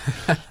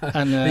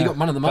 And he got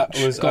man of the match.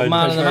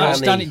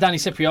 Danny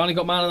Cipriani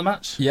got man of the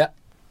match. Yeah.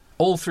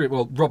 All 3.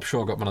 Well, Rob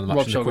Shaw got man of the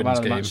match in the Queen's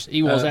game.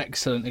 He was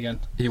excellent again.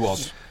 He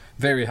was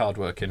very hard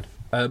working.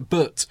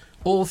 But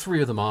all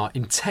three of them are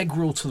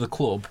integral to the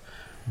club,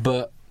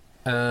 but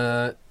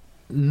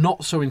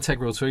not so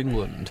integral to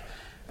England.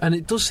 And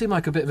it does seem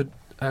like a bit of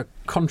a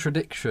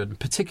contradiction,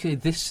 particularly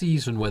this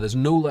season where there's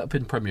no let-up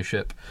in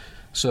Premiership.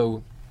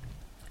 So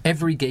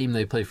every game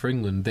they play for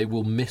England, they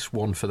will miss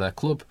one for their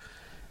club.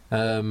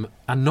 And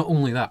not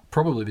only that,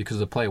 probably because of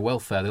the player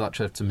welfare, they'll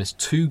actually have to miss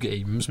 2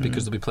 games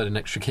because they'll be playing an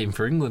extra game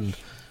for England.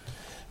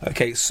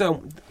 Okay,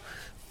 so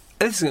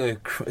this is a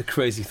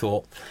crazy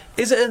thought.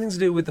 Is it anything to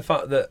do with the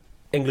fact that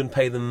England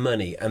pay them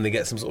money and they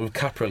get some sort of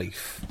cap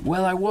relief?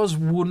 Well, I was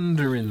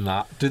wondering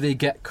that. Do they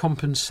get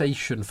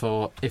compensation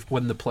for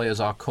when the players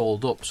are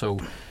called up? So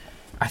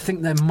I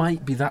think there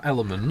might be that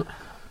element.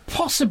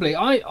 Possibly.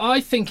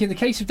 I think in the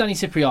case of Danny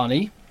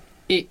Cipriani,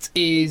 it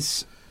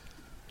is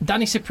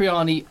Danny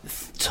Cipriani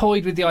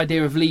toyed with the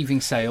idea of leaving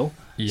Sale,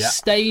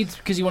 stayed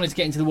because he wanted to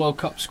get into the World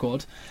Cup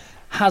squad,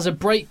 has a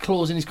break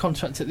clause in his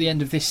contract at the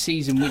end of this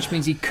season, which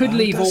means he could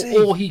leave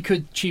or he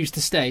could choose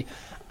to stay.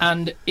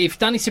 And if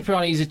Danny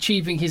Cipriani is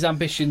achieving his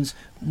ambitions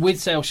with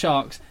Sale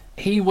Sharks,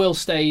 he will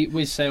stay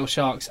with Sale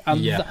Sharks.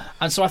 And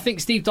and so I think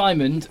Steve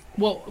Diamond,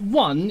 well,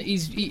 one,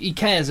 he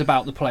cares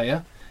about the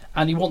player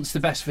and he wants the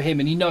best for him,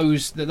 and he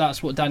knows that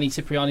that's what Danny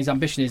Cipriani's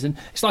ambition is. And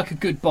it's like a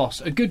good boss.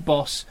 A good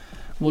boss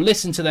will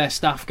listen to their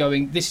staff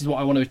going, this is what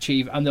I want to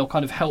achieve, and they'll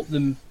kind of help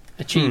them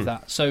achieve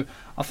that. So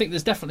I think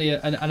there's definitely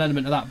an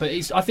element of that, but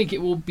I think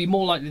it will be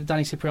more likely that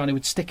Danny Cipriani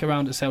would stick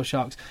around at Sale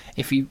Sharks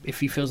if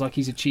he feels like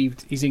he's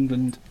achieved his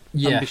England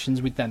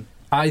ambitions with them.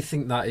 I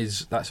think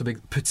that's a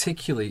big,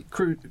 particularly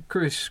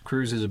Chris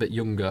Cruz is a bit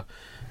younger,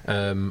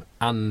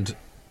 and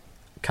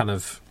kind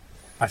of,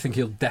 I think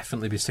he'll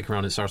definitely be sticking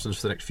around at Saracens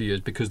for the next few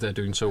years because they're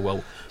doing so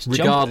well,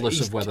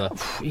 regardless of whether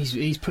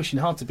he's pushing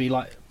hard to be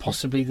like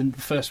possibly the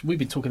first. We've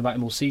been talking about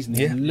him all season.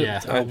 He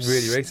looked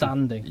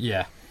outstanding.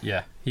 Yeah,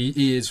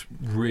 he is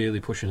really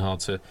pushing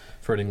hard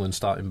for an England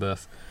starting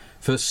berth.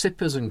 For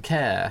Sippers and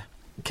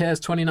Kerr's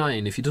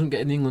 29. If he doesn't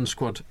get in the England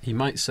squad, he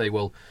might say,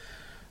 well,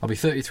 I'll be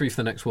 33 for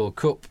the next World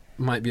Cup.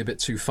 Might be a bit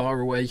too far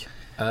away.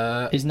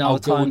 Is now the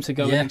time to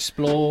go and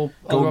explore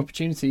other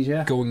opportunities,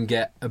 Go and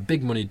get a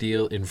big money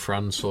deal in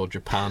France or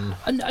Japan.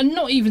 And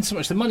not even so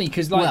much the money,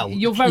 because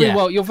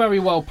you're very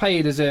well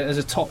paid as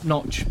a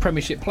top-notch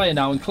Premiership player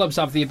now, and clubs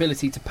have the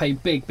ability to pay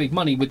big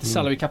money with the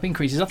salary cap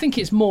increases. I think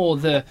it's more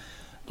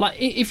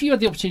if you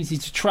had the opportunity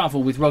to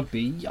travel with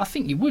rugby, I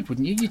think you would,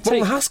 wouldn't you?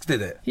 Hask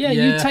did it. Yeah,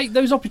 you take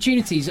those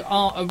opportunities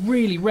are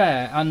really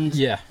rare, and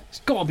it's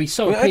got to be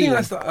so appealing.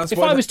 If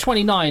I was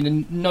 29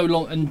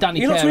 and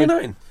Danny Kerr, you're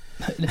not 29,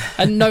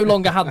 and no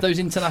longer had those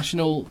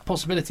international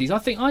possibilities,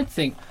 I'd think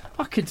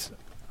I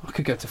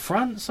could go to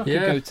France, I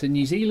could go to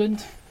New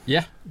Zealand.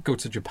 Yeah, go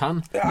to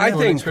Japan. I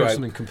think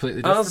something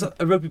completely different. As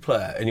a rugby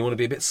player, and you want to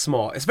be a bit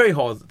smart, it's very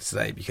hard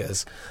today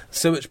because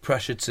so much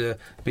pressure to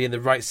be in the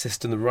right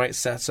system, the right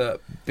setup,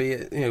 be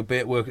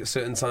at work at a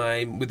certain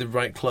time with the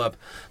right club,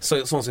 so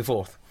on and so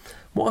forth.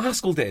 What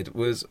Haskell did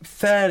was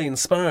fairly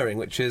inspiring,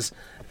 which is,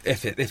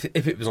 if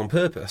it was on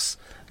purpose,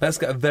 let's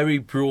get a very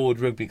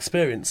broad rugby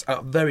experience.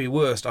 At very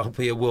worst, I'll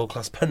be a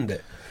world-class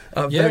pundit.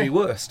 At very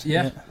worst,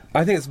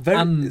 I think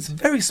it's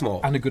very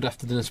smart and a good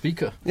after-dinner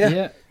speaker.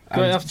 Yeah.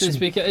 Great after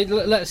speaker.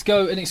 Let's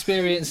go and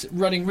experience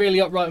running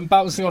really upright and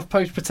bouncing off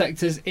post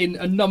protectors in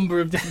a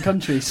number of different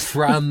countries.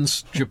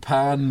 France,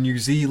 Japan, New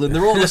Zealand,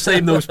 they're all the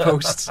same, those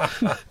posts.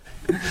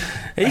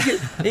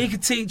 He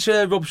could teach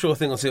Rob Shaw a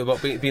thing or two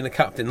about being a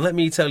captain. Let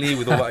me tell you,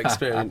 with all that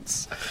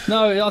experience.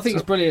 No, I think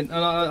it's brilliant.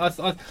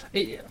 And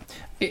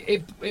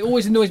it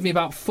always annoys me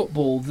about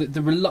football,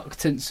 the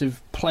reluctance of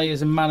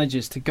players and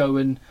managers to go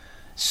and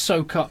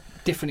soak up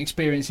different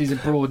experiences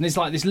abroad. And it's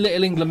like this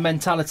Little England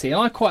mentality. And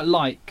I quite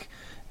like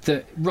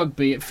that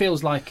rugby, it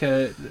feels like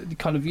a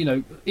kind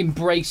of,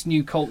 embrace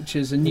new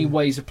cultures and new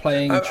ways of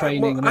playing and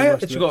training. I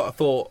actually got a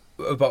thought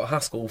about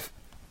Haskell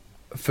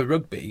for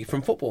rugby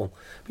from football.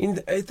 I mean,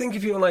 I think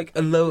if you were like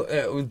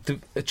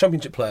a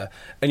championship player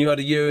and you had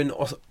a year in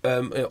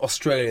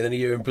Australia, then a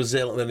year in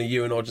Brazil, and then a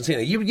year in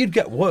Argentina, you'd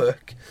get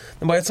work.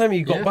 And by the time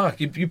you got back,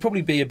 you'd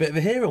probably be a bit of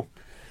a hero.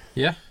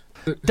 Yeah.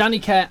 Danny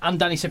Kerr and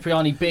Danny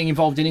Cipriani being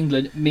involved in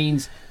England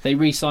means they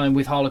re-sign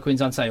with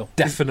Harlequins and Sale.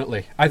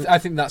 Definitely. I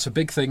think that's a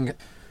big thing.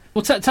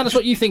 Well, tell us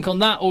what you think on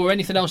that or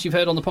anything else you've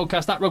heard on the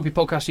podcast. That Rugby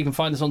Podcast, you can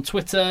find us on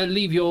Twitter.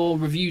 Leave your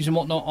reviews and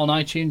whatnot on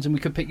iTunes, and we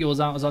could pick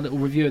yours out as our little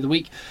review of the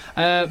week.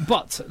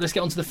 But let's get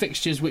on to the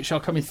fixtures, which are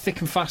coming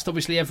thick and fast,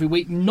 obviously, every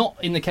week. Not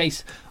in the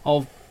case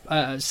of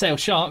Sale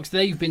Sharks.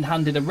 They've been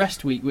handed a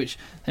rest week, which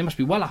they must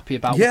be well happy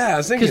about. Yeah, I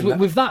was thinking because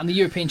with that and the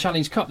European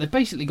Challenge Cup, they've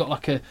basically got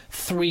like a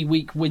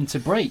 3-week winter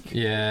break.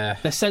 Yeah,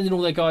 they're sending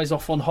all their guys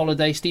off on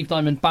holiday. Steve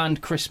Diamond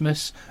banned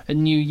Christmas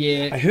and New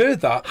Year. I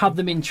heard that. Had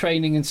them in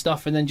training and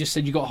stuff, and then just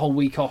said you got a whole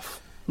week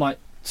off, like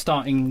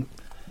starting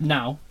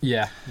now.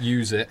 Yeah,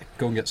 use it.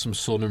 Go and get some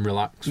sun and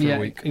relax for a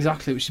week.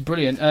 Exactly, which is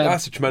brilliant.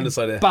 That's a tremendous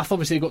idea. Bath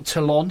obviously got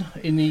Toulon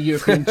in the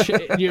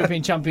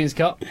European Champions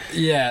Cup.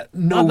 Yeah,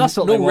 no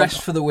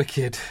rest for the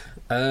wicked.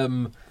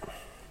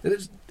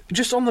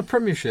 Just on the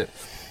Premiership,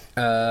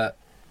 the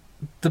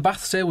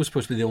Bath Sale was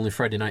supposed to be the only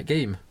Friday night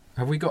game.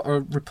 Have we got a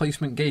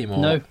replacement game? Or...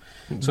 No.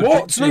 So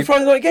What? No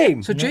Friday night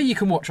game? So, Jay, you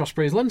can watch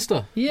Ospreys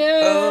Leinster.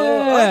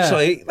 Yeah.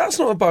 Actually, that's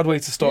not a bad way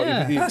to start.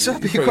 Yeah.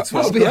 That'd be Pro quite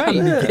 12. a handy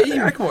Yeah,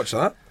 game. I can watch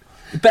that.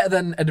 Better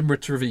than Edinburgh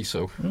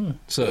Treviso,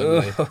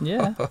 certainly.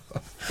 Yeah.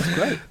 That's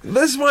great.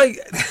 That's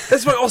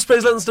why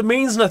Ospreys Leinster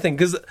means nothing,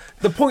 because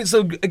the points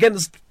are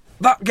against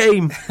that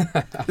game.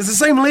 It's the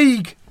same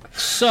league.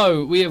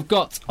 So, we have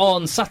got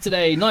on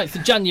Saturday, 9th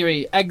of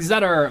January,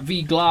 Exeter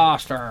v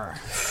Gloucester.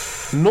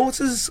 Not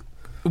as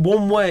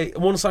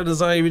one-sided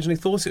as I originally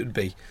thought it would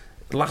be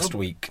last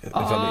week, if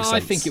that makes sense. I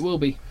think it will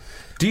be.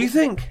 Do you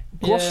think?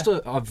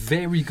 Gloucester are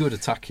very good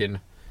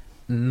attacking,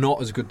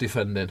 not as good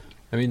defending.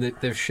 I mean,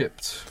 they've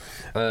shipped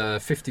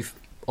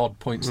 50-odd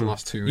points in the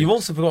last 2 weeks. You've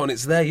also forgotten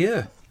it's their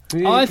year.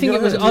 I think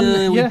it was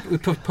we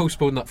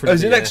postponed that for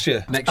is it next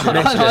year? Next year.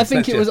 I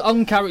think it was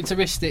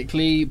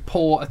uncharacteristically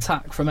poor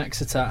attack from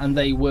Exeter, and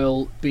they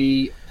will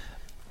be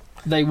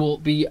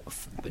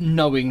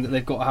knowing that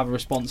they've got to have a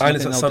response. And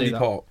it's think at they'll do Sandy that.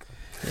 Park.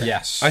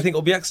 Yes. I think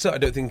it'll be Exeter. I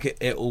don't think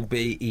it'll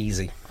be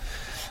easy.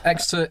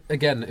 Exeter,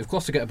 again, if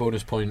Gloucester get a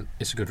bonus point,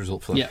 it's a good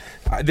result for them.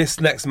 Yeah. This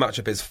next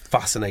matchup is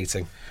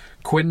fascinating.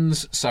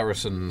 Quins,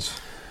 Saracens.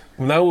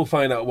 Now we'll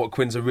find out what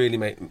Quins are really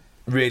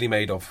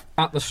made of.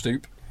 At the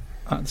Stoop.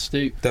 At the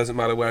Stoop. Doesn't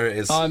matter where it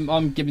is.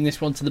 I'm giving this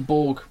one to the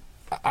Borg.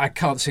 I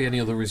can't see any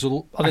other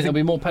result. I think there'll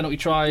be more penalty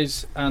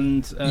tries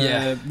and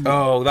that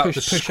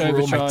push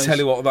over scrum. I tries. tell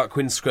you what, that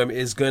Quins scrum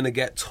is going to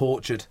get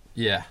tortured.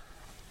 Yeah.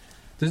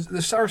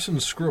 The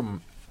Saracens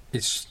scrum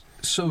is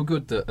so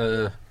good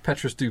that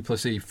Petrus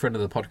Duplessis, friend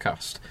of the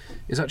podcast,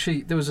 is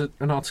actually... There was an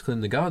article in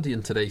The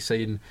Guardian today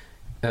saying...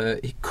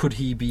 could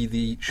he be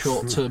the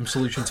short-term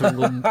solution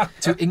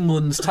to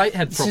England's tight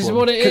head problem? This is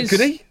what it is.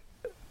 Could he?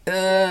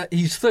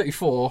 He's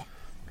 34.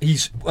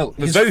 His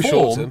very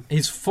short-term.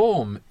 His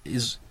form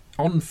is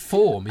on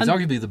form. He's And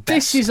arguably the best.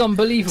 This is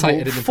unbelievable. tight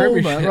head in the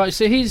Former, Premiership. right?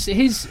 So his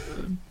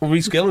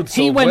Rhys Gillard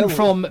he sold went well.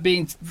 from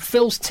being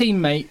Phil's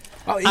teammate.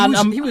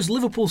 He was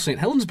Liverpool St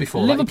Helens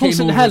before. Liverpool he came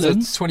St over as a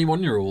Helens.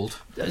 21-year-old.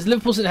 As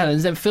Liverpool St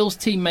Helens, then Phil's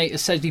teammate at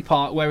Sedgley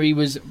Park, where he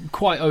was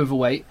quite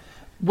overweight.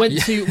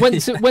 Went to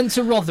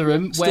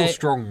Rotherham, Still where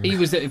strong. he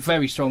was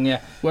very strong,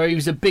 where he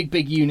was a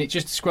big unit,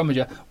 just a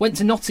scrummager. Went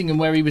to Nottingham,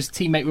 where he was a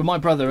teammate with my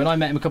brother, and I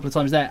met him a couple of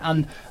times there.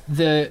 And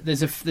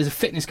there's a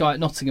fitness guy at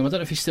Nottingham. I don't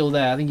know if he's still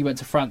there. I think he went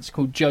to France,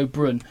 called Joe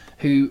Brun,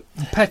 who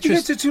Did you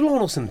go to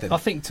Toulon or something? I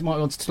think might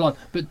want to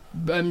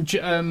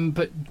Toulon,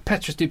 but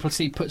Petrus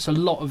Duplessis puts a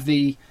lot of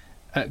the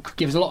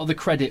gives a lot of the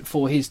credit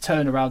for his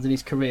turnaround in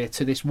his career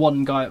to this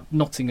one guy at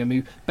Nottingham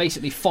who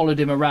basically followed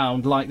him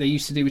around like they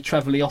used to do with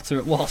Trevor Otter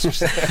at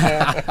Wasps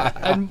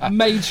and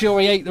made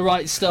sure he ate the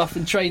right stuff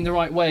and trained the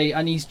right way,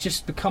 and he's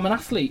just become an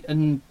athlete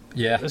and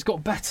has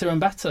got better and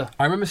better.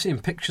 I remember seeing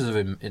pictures of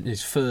him in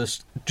his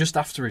just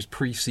after his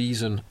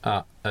pre-season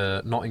at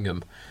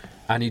Nottingham,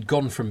 and he'd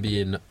gone from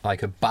being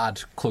like a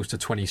bad close to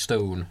 20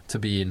 stone to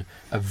being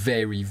a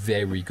very,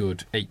 very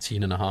good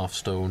 18.5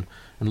 stone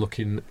and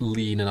looking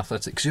lean and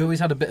athletic. Because he always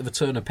had a bit of a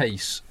turn of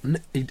pace.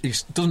 He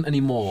doesn't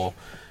anymore,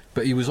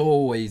 but he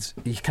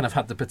kind of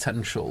had the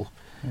potential,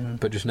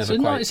 but just never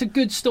quite. It's a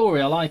good story.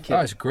 I like it.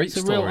 Oh, it's a great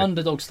story. It's a real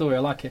underdog story. I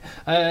like it.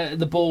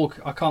 The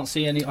Borg. I can't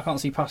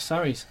see past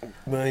Sarries.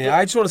 Well,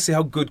 I just want to see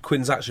how good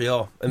Quins actually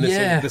are, and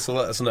this will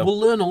let us know. We'll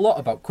learn a lot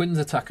about Quins'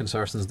 attack and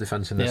Saracens'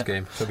 defence in this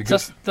game. So it'll be good.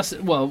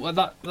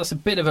 That's a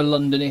bit of a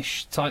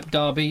Londonish type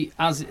derby.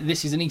 As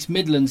this is an East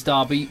Midlands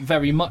derby,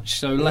 very much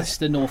so.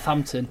 Leicester,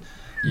 Northampton.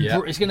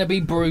 Yeah. It's going to be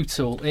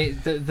brutal.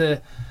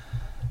 The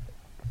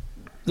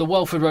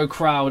Welford Road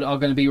crowd are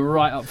going to be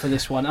right up for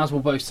this one, as will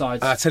both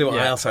sides. I tell you what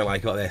else I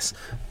like about this.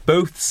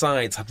 Both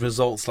sides had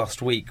results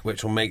last week,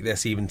 which will make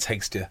this even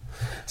tastier.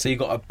 So you've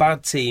got a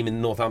bad team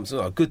in Northampton,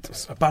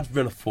 a bad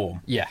run of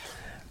form. Yeah.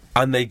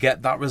 And they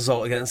get that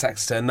result against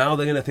Exeter. Now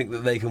they're going to think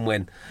that they can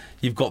win.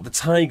 You've got the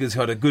Tigers,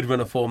 who had a good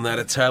run of form, they had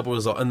a terrible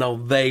result, and now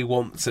they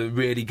want to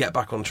really get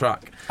back on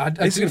track.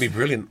 It's going to be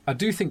brilliant. I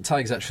do think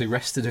Tigers actually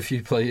rested a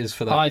few players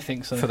for that. I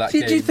think so. For that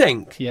Did game. you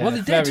think? Yeah, well, they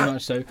did. very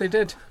much so. They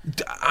did.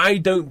 I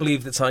don't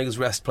believe that Tigers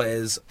rest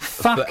players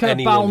for Thacker,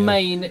 anyone.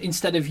 Balmain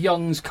instead of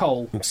Young's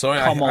Cole. I'm sorry,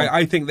 Come on.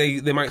 I think they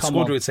might Come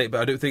squad on. rotate,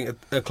 but I don't think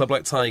a club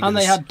like Tigers. And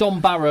they had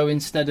Don Barrow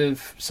instead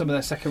of some of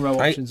their second row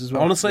options as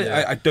well. Honestly,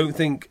 I don't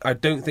think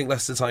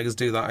Leicester Tigers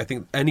do that. I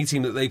think any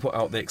team that they put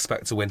out, they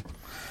expect to win.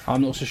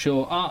 I'm not so sure.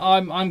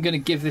 I'm going to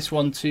give this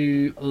one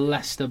to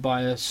Leicester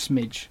by a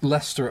smidge.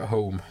 Leicester at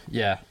home,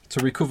 yeah, to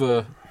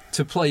recover,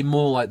 to play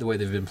more like the way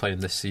they've been playing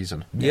this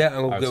season. Yeah,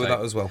 and I'll go with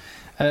that as well.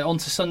 On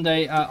to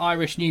Sunday,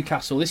 Irish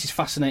Newcastle. This is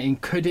fascinating.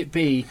 Could it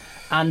be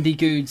Andy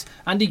Goods?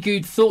 Andy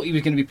Good thought he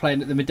was going to be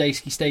playing at the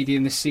Medeski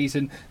Stadium this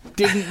season.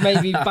 Didn't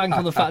maybe bank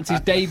on the fact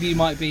his debut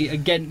might be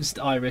against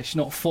Irish,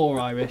 not for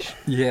Irish.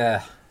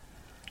 Yeah.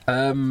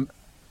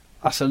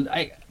 That's an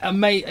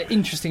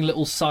interesting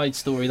little side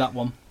story, that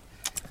one.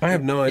 I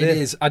have no idea. It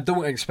is. I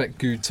don't expect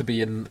Good to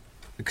be in,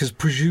 because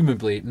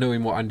presumably,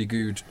 knowing what Andy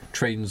Good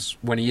trains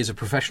when he is a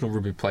professional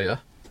rugby player,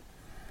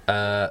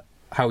 how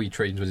he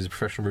trains when he's a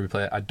professional rugby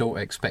player, I don't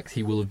expect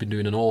he will have been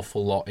doing an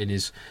awful lot in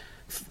his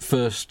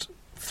first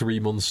 3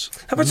 months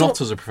Have I not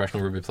told- as a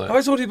professional rugby player. Have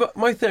I told you about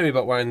my theory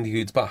about why Andy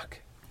Good's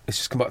back? It's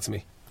just come back to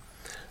me.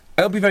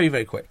 It'll be very,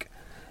 very quick.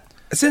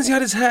 Since he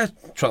had his hair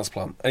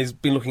transplant, and he's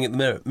been looking at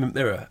the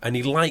mirror, and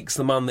he likes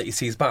the man that he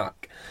sees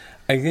back,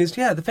 and he goes,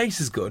 yeah, the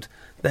face is good,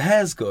 the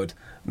hair's good,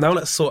 now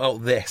let's sort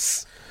out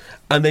this.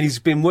 And then he's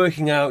been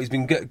working out, he's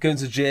been going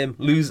to the gym,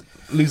 losing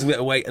a bit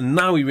of weight, and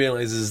now he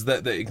realises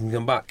that he can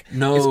come back.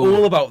 No. It's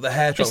all about the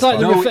hair It's like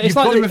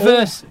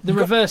transplant. the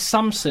reverse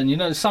Samson. You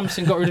know,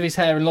 Samson got rid of his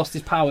hair and lost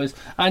his powers.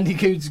 Andy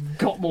Good's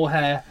got more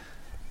hair,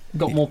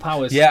 got more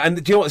powers. Yeah,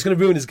 and do you know what? It's going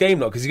to ruin his game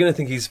now, because he's going to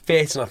think he's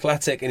fit and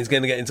athletic, and he's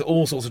going to get into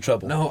all sorts of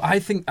trouble. No, I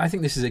think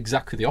this is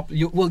exactly the opposite.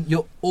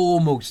 You're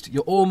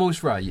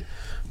almost right,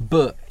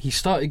 but he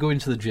started going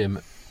to the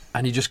gym,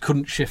 and he just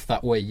couldn't shift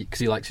that weight because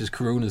he likes his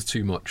Coronas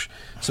too much.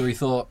 So he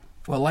thought,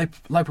 well,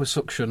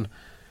 liposuction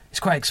is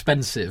quite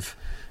expensive.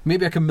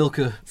 Maybe I can milk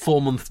a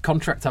 4-month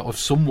contract out of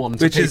someone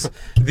to Which pay is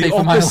for, the pay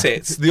for my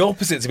opposite. The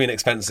opposite to being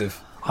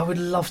expensive. I would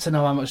love to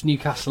know how much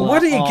Newcastle. Why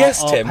don't you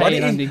guess, are Tim? Why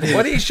paying Andy Good.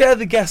 don't you share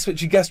the guess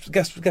which you guessed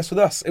with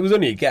us? It was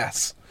only a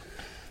guess.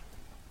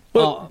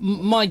 Well,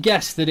 My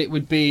guess that it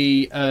would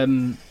be.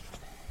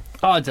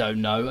 I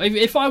don't know.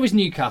 If I was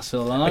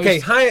Newcastle and I okay,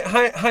 was,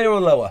 higher or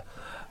lower?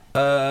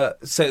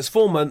 So it's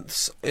 4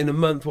 months. In a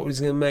month, what was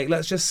he going to make?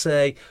 Let's just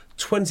say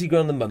 20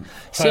 grand a month.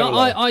 See, Higher or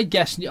lower? I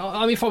guess.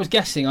 I mean, if I was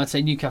guessing, I'd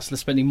say Newcastle are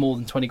spending more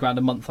than 20 grand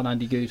a month on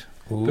Andy Good.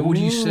 But would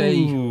you say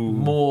Ooh.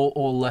 more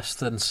or less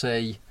than,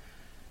 say,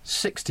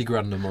 60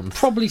 grand a month?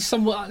 Probably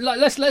somewhat. Like,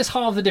 let's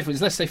halve the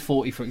difference. Let's say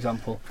 40, for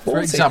example. 40? For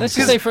example. Let's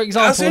just say, for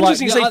example, That's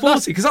interesting you say like,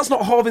 40, because that's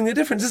not halving the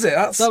difference, is it?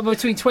 That's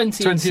between 20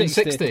 and 20 and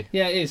 60. 60.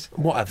 Yeah, it is.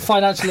 whatever.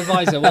 Financial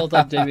advisor, well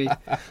done, JB.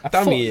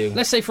 Damn you.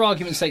 Let's say, for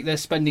argument's sake, they're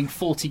spending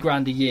 40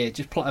 grand a year.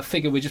 Just a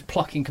figure we're just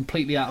plucking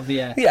completely out of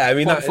the air. Yeah, I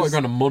mean, 40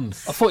 grand a month.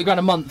 40 grand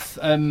a month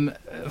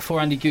for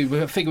Andy Good.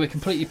 A figure we're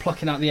completely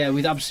plucking out of the air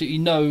with absolutely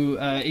no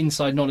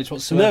inside knowledge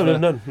whatsoever.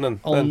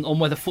 none. On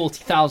whether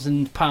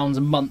 £40,000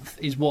 a month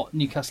is what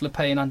Newcastle are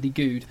paying Andy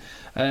Good.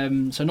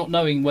 So not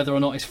knowing whether or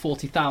not it's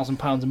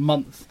 £40,000 a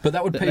month. But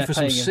that would pay they're for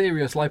some paying him.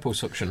 serious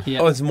liposuction. Yeah.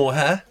 Oh, it's more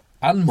hair.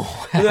 And more.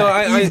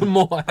 No, Even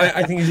more.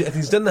 I think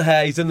he's done the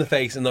hair, he's done the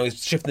face, and now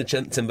he's shifting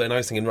the timber. And I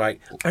was thinking, right,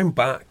 I'm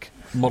back.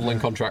 Modelling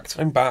contract.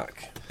 I'm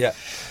back. Yeah.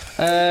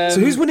 So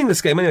who's winning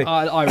this game anyway?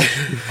 Irish.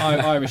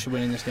 Irish are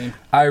winning this game.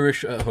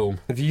 Irish at home.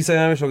 If you say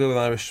Irish, I'll go with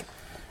Irish.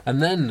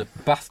 And then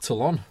Bath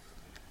Toulon.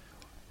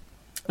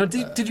 Now,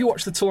 did you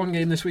watch the Toulon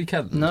game this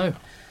weekend? No.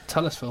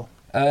 Tell us, Phil.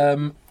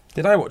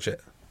 Did I watch it?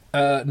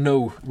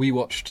 No, we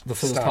watched the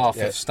first Stade, half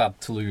yeah. of Stade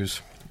Toulouse.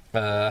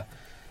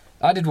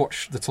 I did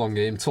watch the Toulon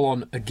game.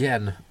 Toulon,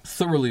 again,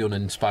 thoroughly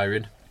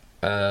uninspiring.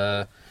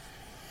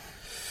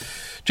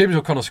 James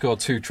O'Connor scored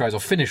 2 tries,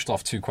 or finished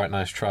off 2 quite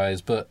nice tries,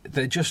 but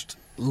they just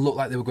looked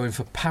like they were going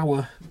for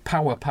power.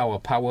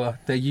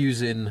 They're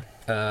using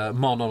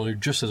Marnonu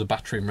just as a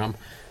battering ram,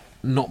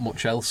 not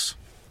much else.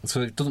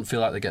 So it doesn't feel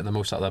like they're getting the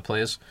most out of their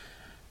players.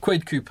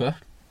 Quade Cooper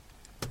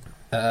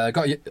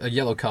got a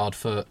yellow card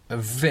for a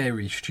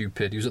very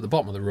stupid. He was at the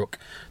bottom of the ruck.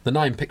 The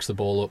 9 picks the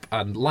ball up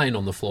and lying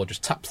on the floor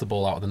just taps the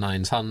ball out of the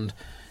 9's hand.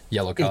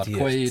 Yellow card,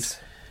 Idiots. Quade.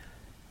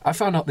 I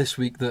found out this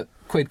week that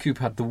Quade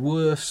Cooper had the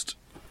worst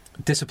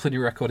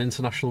disciplinary record in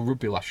international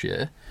rugby last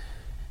year.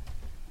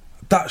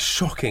 That's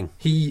shocking.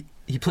 He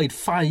played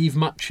 5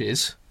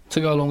 matches.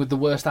 To go along with the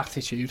worst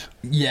attitude.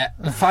 Yeah,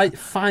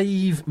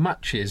 5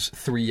 matches,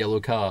 3 yellow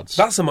cards.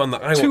 That's a man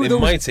that I want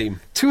in my team.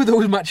 2 of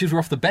those matches were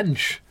off the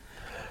bench.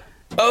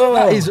 Oh,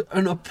 That is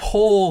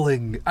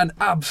an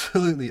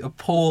absolutely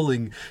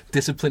appalling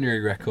disciplinary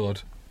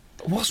record.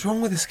 what's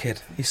wrong with this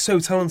kid? He's so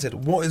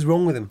talented. What is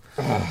wrong with him?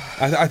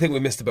 I think we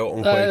missed the boat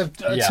on Quade.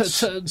 Yes.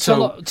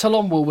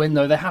 Toulon will win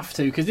though. They have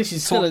to because this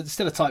is still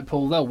a tight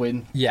pool. They'll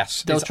win.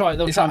 Yes, They'll try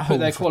and at put home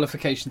their for-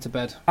 qualification to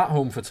bed. at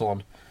home for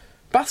Toulon.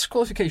 Bath's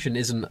qualification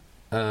isn't.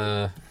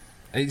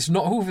 It's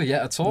not over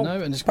yet at all.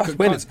 No, and it's Bath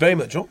win. It's very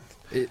much up.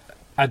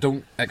 I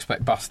don't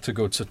expect Bath to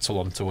go to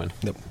Toulon to win.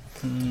 Nope.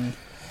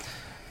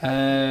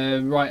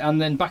 Right,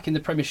 and then back in the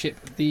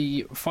Premiership,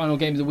 the final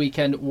game of the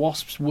weekend: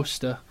 Wasps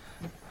Worcester,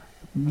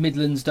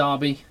 Midlands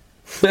derby.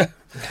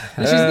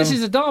 This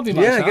is a derby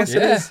match. Yeah, I now. guess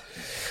it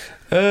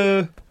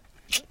is.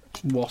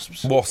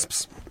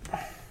 Wasps.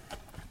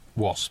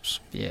 Wasps.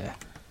 Yeah.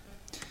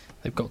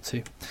 They've got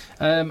to.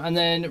 And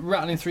then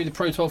rattling through the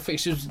Pro 12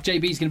 fixtures,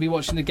 JB's going to be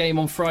watching the game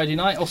on Friday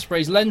night.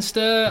 Ospreys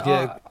Leinster.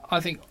 Yeah. I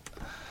think.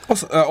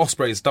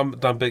 Ospreys, Dan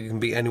Bigger can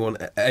beat anyone,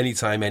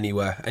 anytime,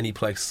 anywhere, any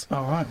place.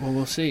 All right, well,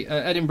 we'll see.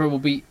 Edinburgh will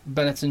beat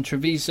Benetton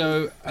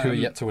Treviso. Who are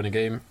yet to win a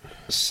game.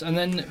 And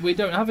then we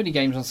don't have any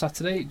games on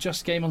Saturday,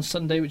 just game on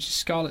Sunday, which is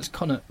Scarlets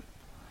Connacht.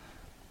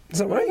 Is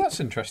that right? That's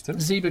interesting.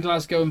 Zebra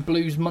Glasgow and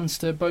Blues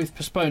Munster both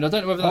postponed. I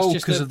don't know whether that's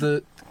just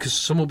because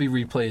some will be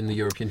replaying the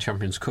European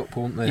Champions Cup,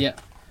 won't they? Yeah.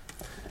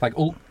 Like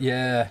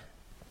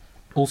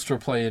Ulster are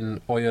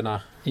playing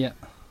Oyonnax. Yeah.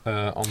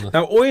 on the.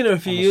 Now, Oyonnax a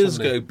few years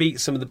Sunday. ago beat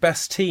some of the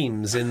best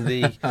teams in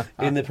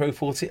the Pro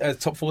 14,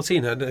 top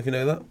 14. I don't know if you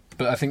know that.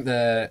 But I think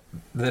they're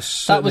That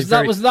certainly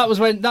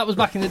was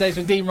back in the days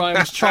when Dean Ryan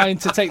was trying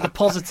to take the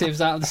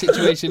positives out of the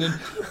situation, and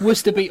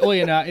Worcester beat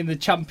Oyonnax in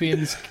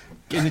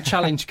the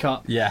Challenge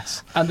Cup.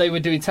 Yes. And they were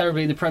doing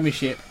terribly in the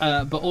Premiership,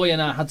 but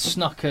Oyonnax had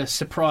snuck a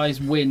surprise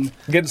win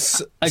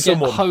Against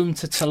someone. home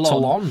to Toulon.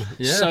 Toulon,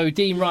 yeah. So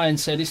Dean Ryan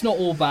said it's not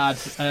all bad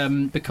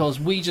because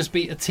we just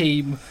beat a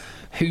team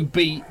who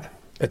beat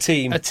A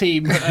team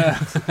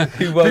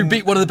who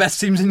beat one of the best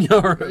teams in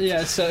Europe.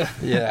 Yeah, so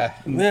Yeah.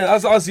 Yeah,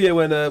 as the year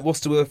when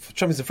Worcester were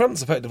champions of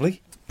France,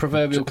 effectively.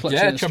 proverbial clutching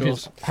Yeah, at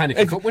champions straws.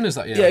 Heineken Cup winners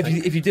that year. Yeah, I if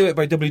think. you do it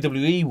by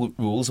WWE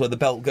rules, where the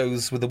belt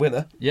goes with the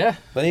winner, Yeah,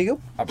 there you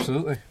go.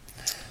 absolutely.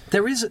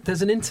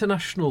 There's an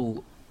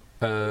international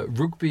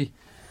rugby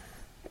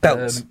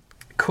Belts.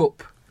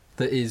 cup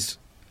that is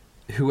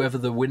whoever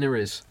the winner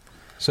is.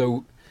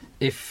 So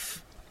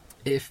if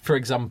for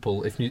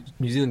example, if New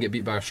Zealand get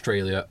beat by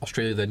Australia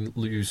then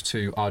lose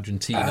to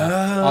Argentina.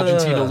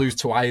 Argentina lose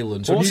to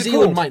Ireland. So What's New it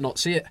Zealand called? might not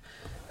see it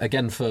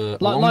again for a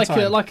long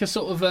time. like a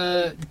sort of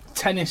a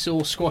tennis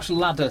or squash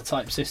ladder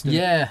type system.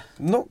 Yeah,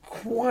 Not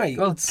quite.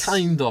 well,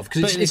 kind of,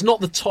 because But it's not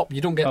the top. You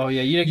don't get. Oh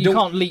yeah, you don't-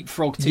 can't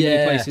leapfrog too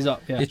many places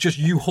up. Yeah. It's just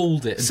you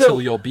hold it So-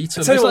 until you're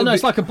beaten. tell you what,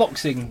 It's like a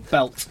boxing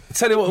belt.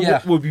 Tell you what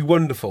Yeah. would be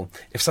wonderful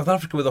if South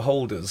Africa were the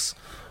holders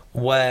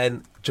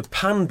when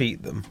Japan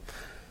beat them,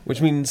 which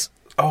means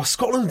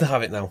Scotland would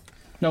have it now.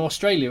 No,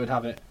 Australia would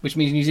have it, which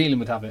means New Zealand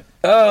would have it.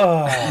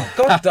 Oh,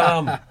 god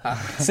damn!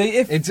 See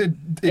if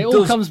It all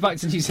does, comes back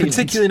to New Zealand.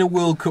 particularly in a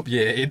World Cup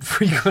year, it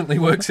frequently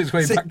works its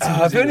way back to New if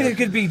only Zealand. it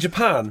could be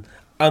Japan,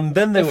 and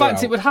then they In were fact,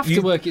 out. it would have to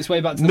work its way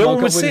back to the No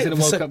World one Cup would winners say in a it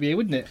World for Cup year,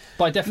 wouldn't it?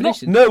 By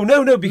definition. No,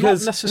 Not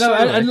because No,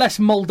 necessarily. unless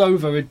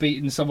Moldova had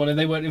beaten someone and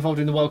they weren't involved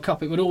in the World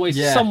Cup, it would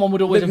always someone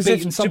would always have because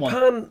beaten if someone.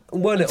 Japan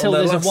won it Until on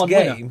their there's a last one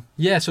winner. game,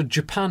 Yeah, so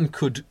Japan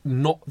could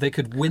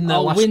win their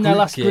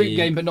last group group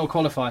game but not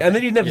qualify. and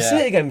then you'd never Yeah. see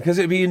it again because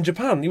it'd be in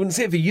Japan. You wouldn't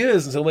see it for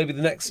years until maybe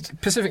the next.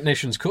 Pacific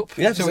Nations Cup.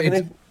 Yeah, so Pacific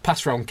it'd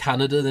pass around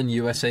Canada, then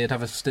USA would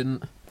have a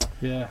stint.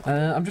 Yeah.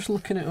 I'm just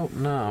looking it up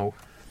now.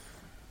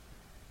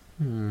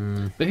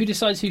 But who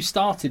decides who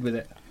started with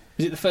it?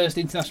 Is it the first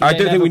international I game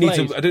don't think ever we need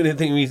played? to. I don't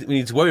think we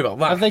need to worry about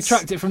that. Have they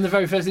tracked it from the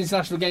very first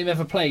international game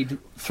ever played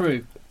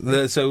through?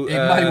 So It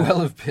might well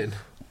have been.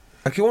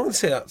 Okay, what would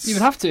say that's. You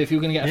would have to if you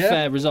were going to get a Yeah.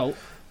 fair result.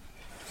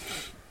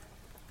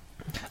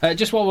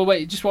 Just while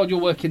you're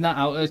working that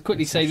out,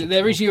 quickly say that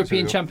there is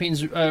European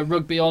Champions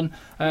Rugby on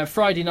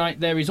Friday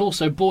night. There is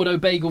also Bordeaux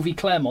Bagel v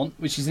Clermont,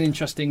 which is an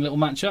interesting little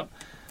matchup.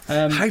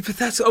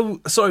 Hypothetical.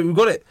 Oh, sorry, we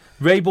got it.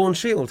 Rayburn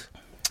Shield.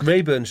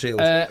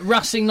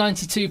 Racing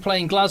 92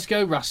 playing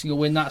Glasgow. Racing will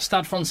win that.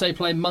 Stade Francais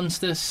playing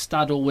Munster.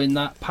 Stade will win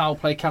that. Pau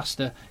play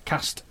Cast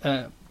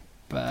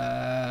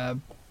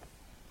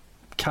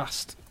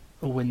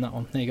will win that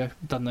one. There you go.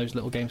 Done those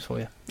little games for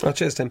you. Oh,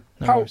 cheers, Tim.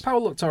 No worries.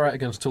 Powell looked alright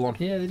against Toulon.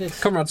 Yeah, they did.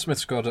 Conrad Smith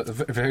scored a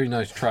very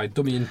nice try,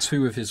 dummying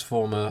two of his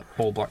former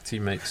All Black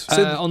teammates.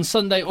 On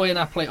Sunday,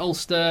 Oyonnax play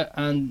Ulster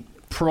and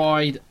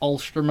Pride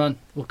Ulsterman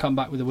will come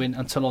back with a win,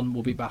 and Toulon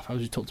will be back, as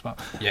we talked about.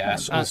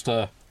 Yes,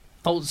 Ulster.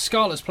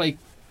 Scarlets play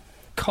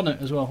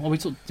Connacht as well.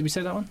 Did we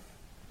say that one?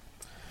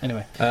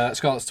 Anyway.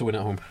 Scarlets to win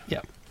at home.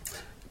 Yeah.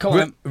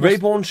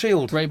 Rayburn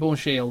Shield. Rayburn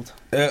Shield.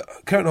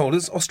 Current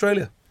holders,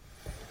 Australia.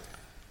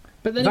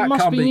 But then That it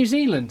must can't be be- New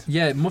Zealand.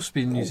 Yeah, it must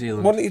be New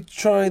Zealand. Why don't you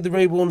try the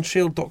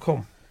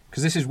RayburnShield.com?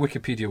 Because this is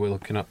Wikipedia we're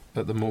looking at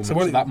the moment. So So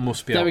what- that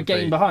must be They're out a of game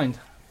date. behind.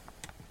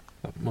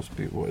 That must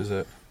be, what is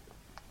it?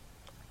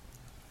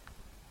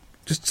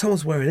 Just tell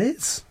us where it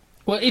is.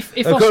 Well, if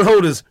Current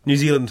holders, New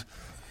Zealand.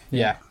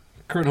 Yeah.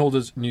 Current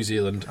holders, New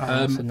Zealand.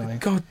 that's annoying.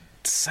 God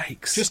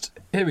sakes. Just,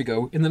 here we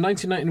go. In the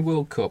 1990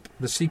 World Cup,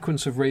 the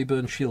sequence of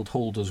Rayburn Shield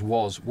holders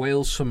was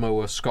Wales,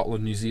 Samoa,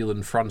 Scotland, New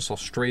Zealand, France,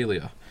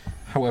 Australia.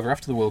 However,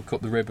 after the World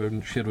Cup, the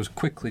Rayburn Shield was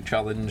quickly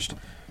challenged.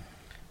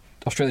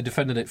 Australia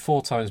defended it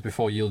 4 times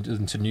before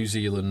yielding to New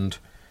Zealand.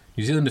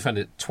 New Zealand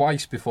defended it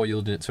twice before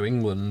yielding it to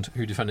England,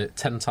 who defended it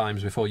 10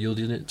 times before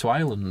yielding it to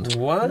Ireland.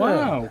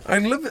 Wow. I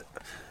love it.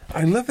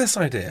 I love this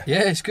idea.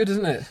 Yeah, it's good,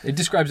 isn't it? It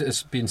describes it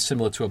as being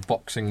similar to a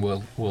boxing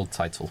world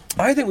title.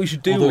 I think we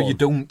should do Although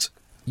one.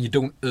 you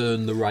don't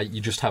earn the right, you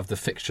just have the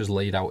fixtures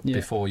laid out Yeah.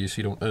 before you, so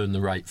you don't earn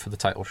the right for the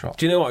title shot.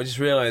 Do you know what? I just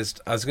realised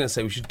I was going to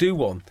say we should do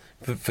one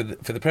for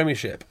the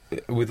Premiership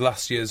with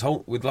last year's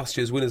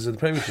winners of the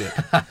Premiership.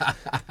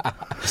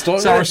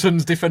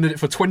 Saracens defended it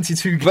for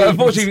 22 games. But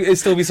unfortunately, it'd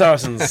still be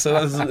Saracens, so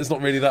it's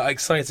not really that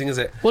exciting, is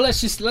it? Well,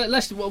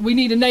 we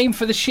need a name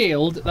for the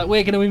Shield that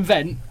we're going to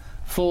invent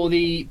for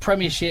the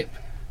Premiership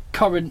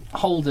current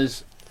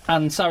holders,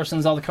 and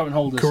Saracens are the current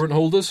holders. Current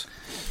holders?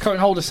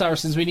 Current holder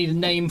Saracens. We need a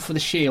name for the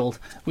Shield.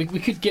 We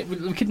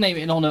could name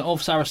it in honour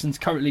of Saracens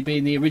currently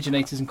being the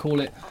originators and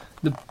call it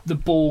the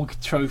Borg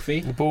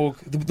Trophy.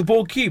 The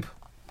Borg Cube.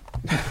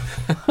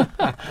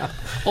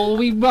 Or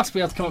we must be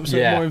able to come up with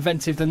something more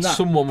inventive than that.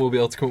 Someone will be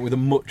able to come up with a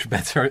much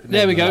better name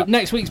There we than go. that.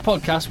 Next week's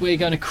podcast, we're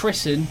going to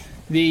christen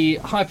the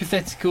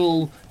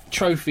hypothetical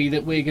trophy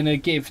that we're going to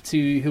give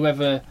to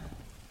whoever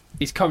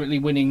is currently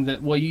winning.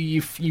 That well,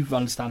 you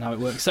understand how it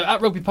works. So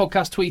at Rugby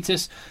Podcast, tweet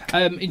us.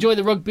 Enjoy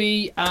the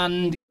rugby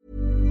and.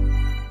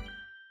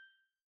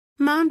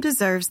 Mom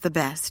deserves the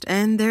best,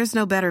 and there's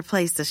no better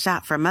place to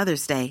shop for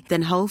Mother's Day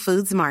than Whole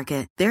Foods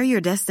Market. They're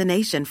your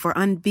destination for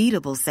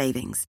unbeatable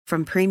savings,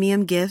 from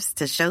premium gifts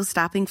to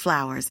show-stopping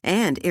flowers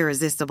and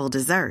irresistible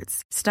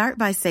desserts. Start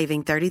by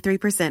saving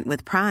 33%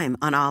 with Prime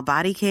on all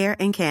body care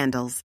and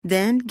candles.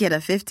 Then get a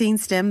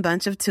 15-stem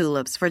bunch of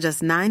tulips for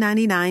just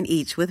 $9.99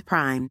 each with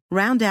Prime.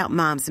 Round out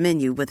Mom's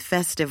menu with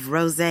festive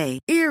rosé,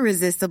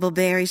 irresistible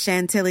berry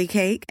chantilly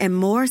cake, and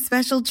more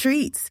special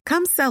treats.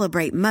 Come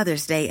celebrate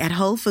Mother's Day at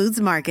Whole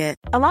Foods Market.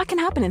 A lot can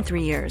happen in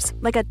 3 years,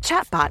 like a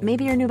chatbot may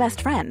be your new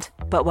best friend.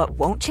 But what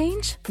won't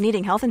change?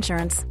 Needing health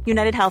insurance.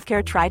 United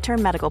Healthcare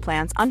Tri-Term Medical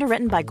Plans,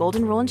 underwritten by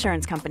Golden Rule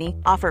Insurance Company,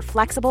 offer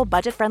flexible,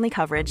 budget-friendly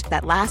coverage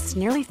that lasts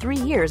nearly 3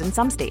 years in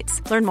some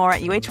states. Learn more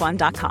at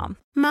uh1.com.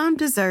 Mom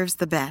deserves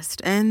the best,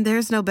 and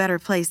there's no better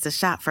place to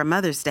shop for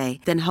Mother's Day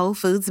than Whole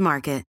Foods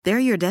Market. They're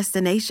your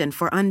destination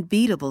for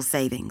unbeatable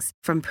savings,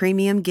 from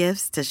premium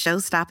gifts to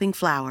show-stopping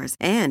flowers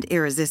and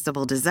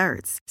irresistible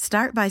desserts.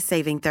 Start by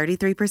saving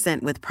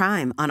 33% with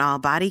Prime on all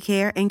body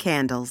care and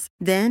candles.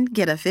 Then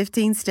get a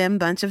 15-stem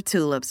bunch of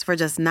tulips for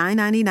just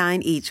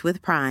 $9.99 each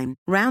with Prime.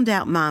 Round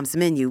out Mom's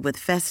menu with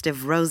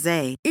festive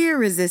rosé,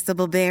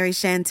 irresistible berry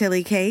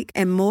chantilly cake,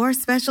 and more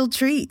special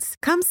treats.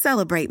 Come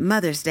celebrate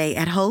Mother's Day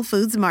at Whole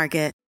Foods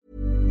Market.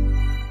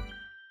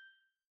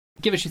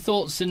 Give us your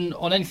thoughts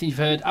on anything you've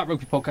heard at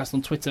Rugby Podcast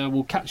on Twitter.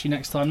 We'll catch you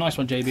next time. Nice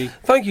one, JB.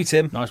 Thank you,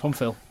 Tim. Nice one,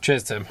 Phil.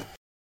 Cheers, Tim.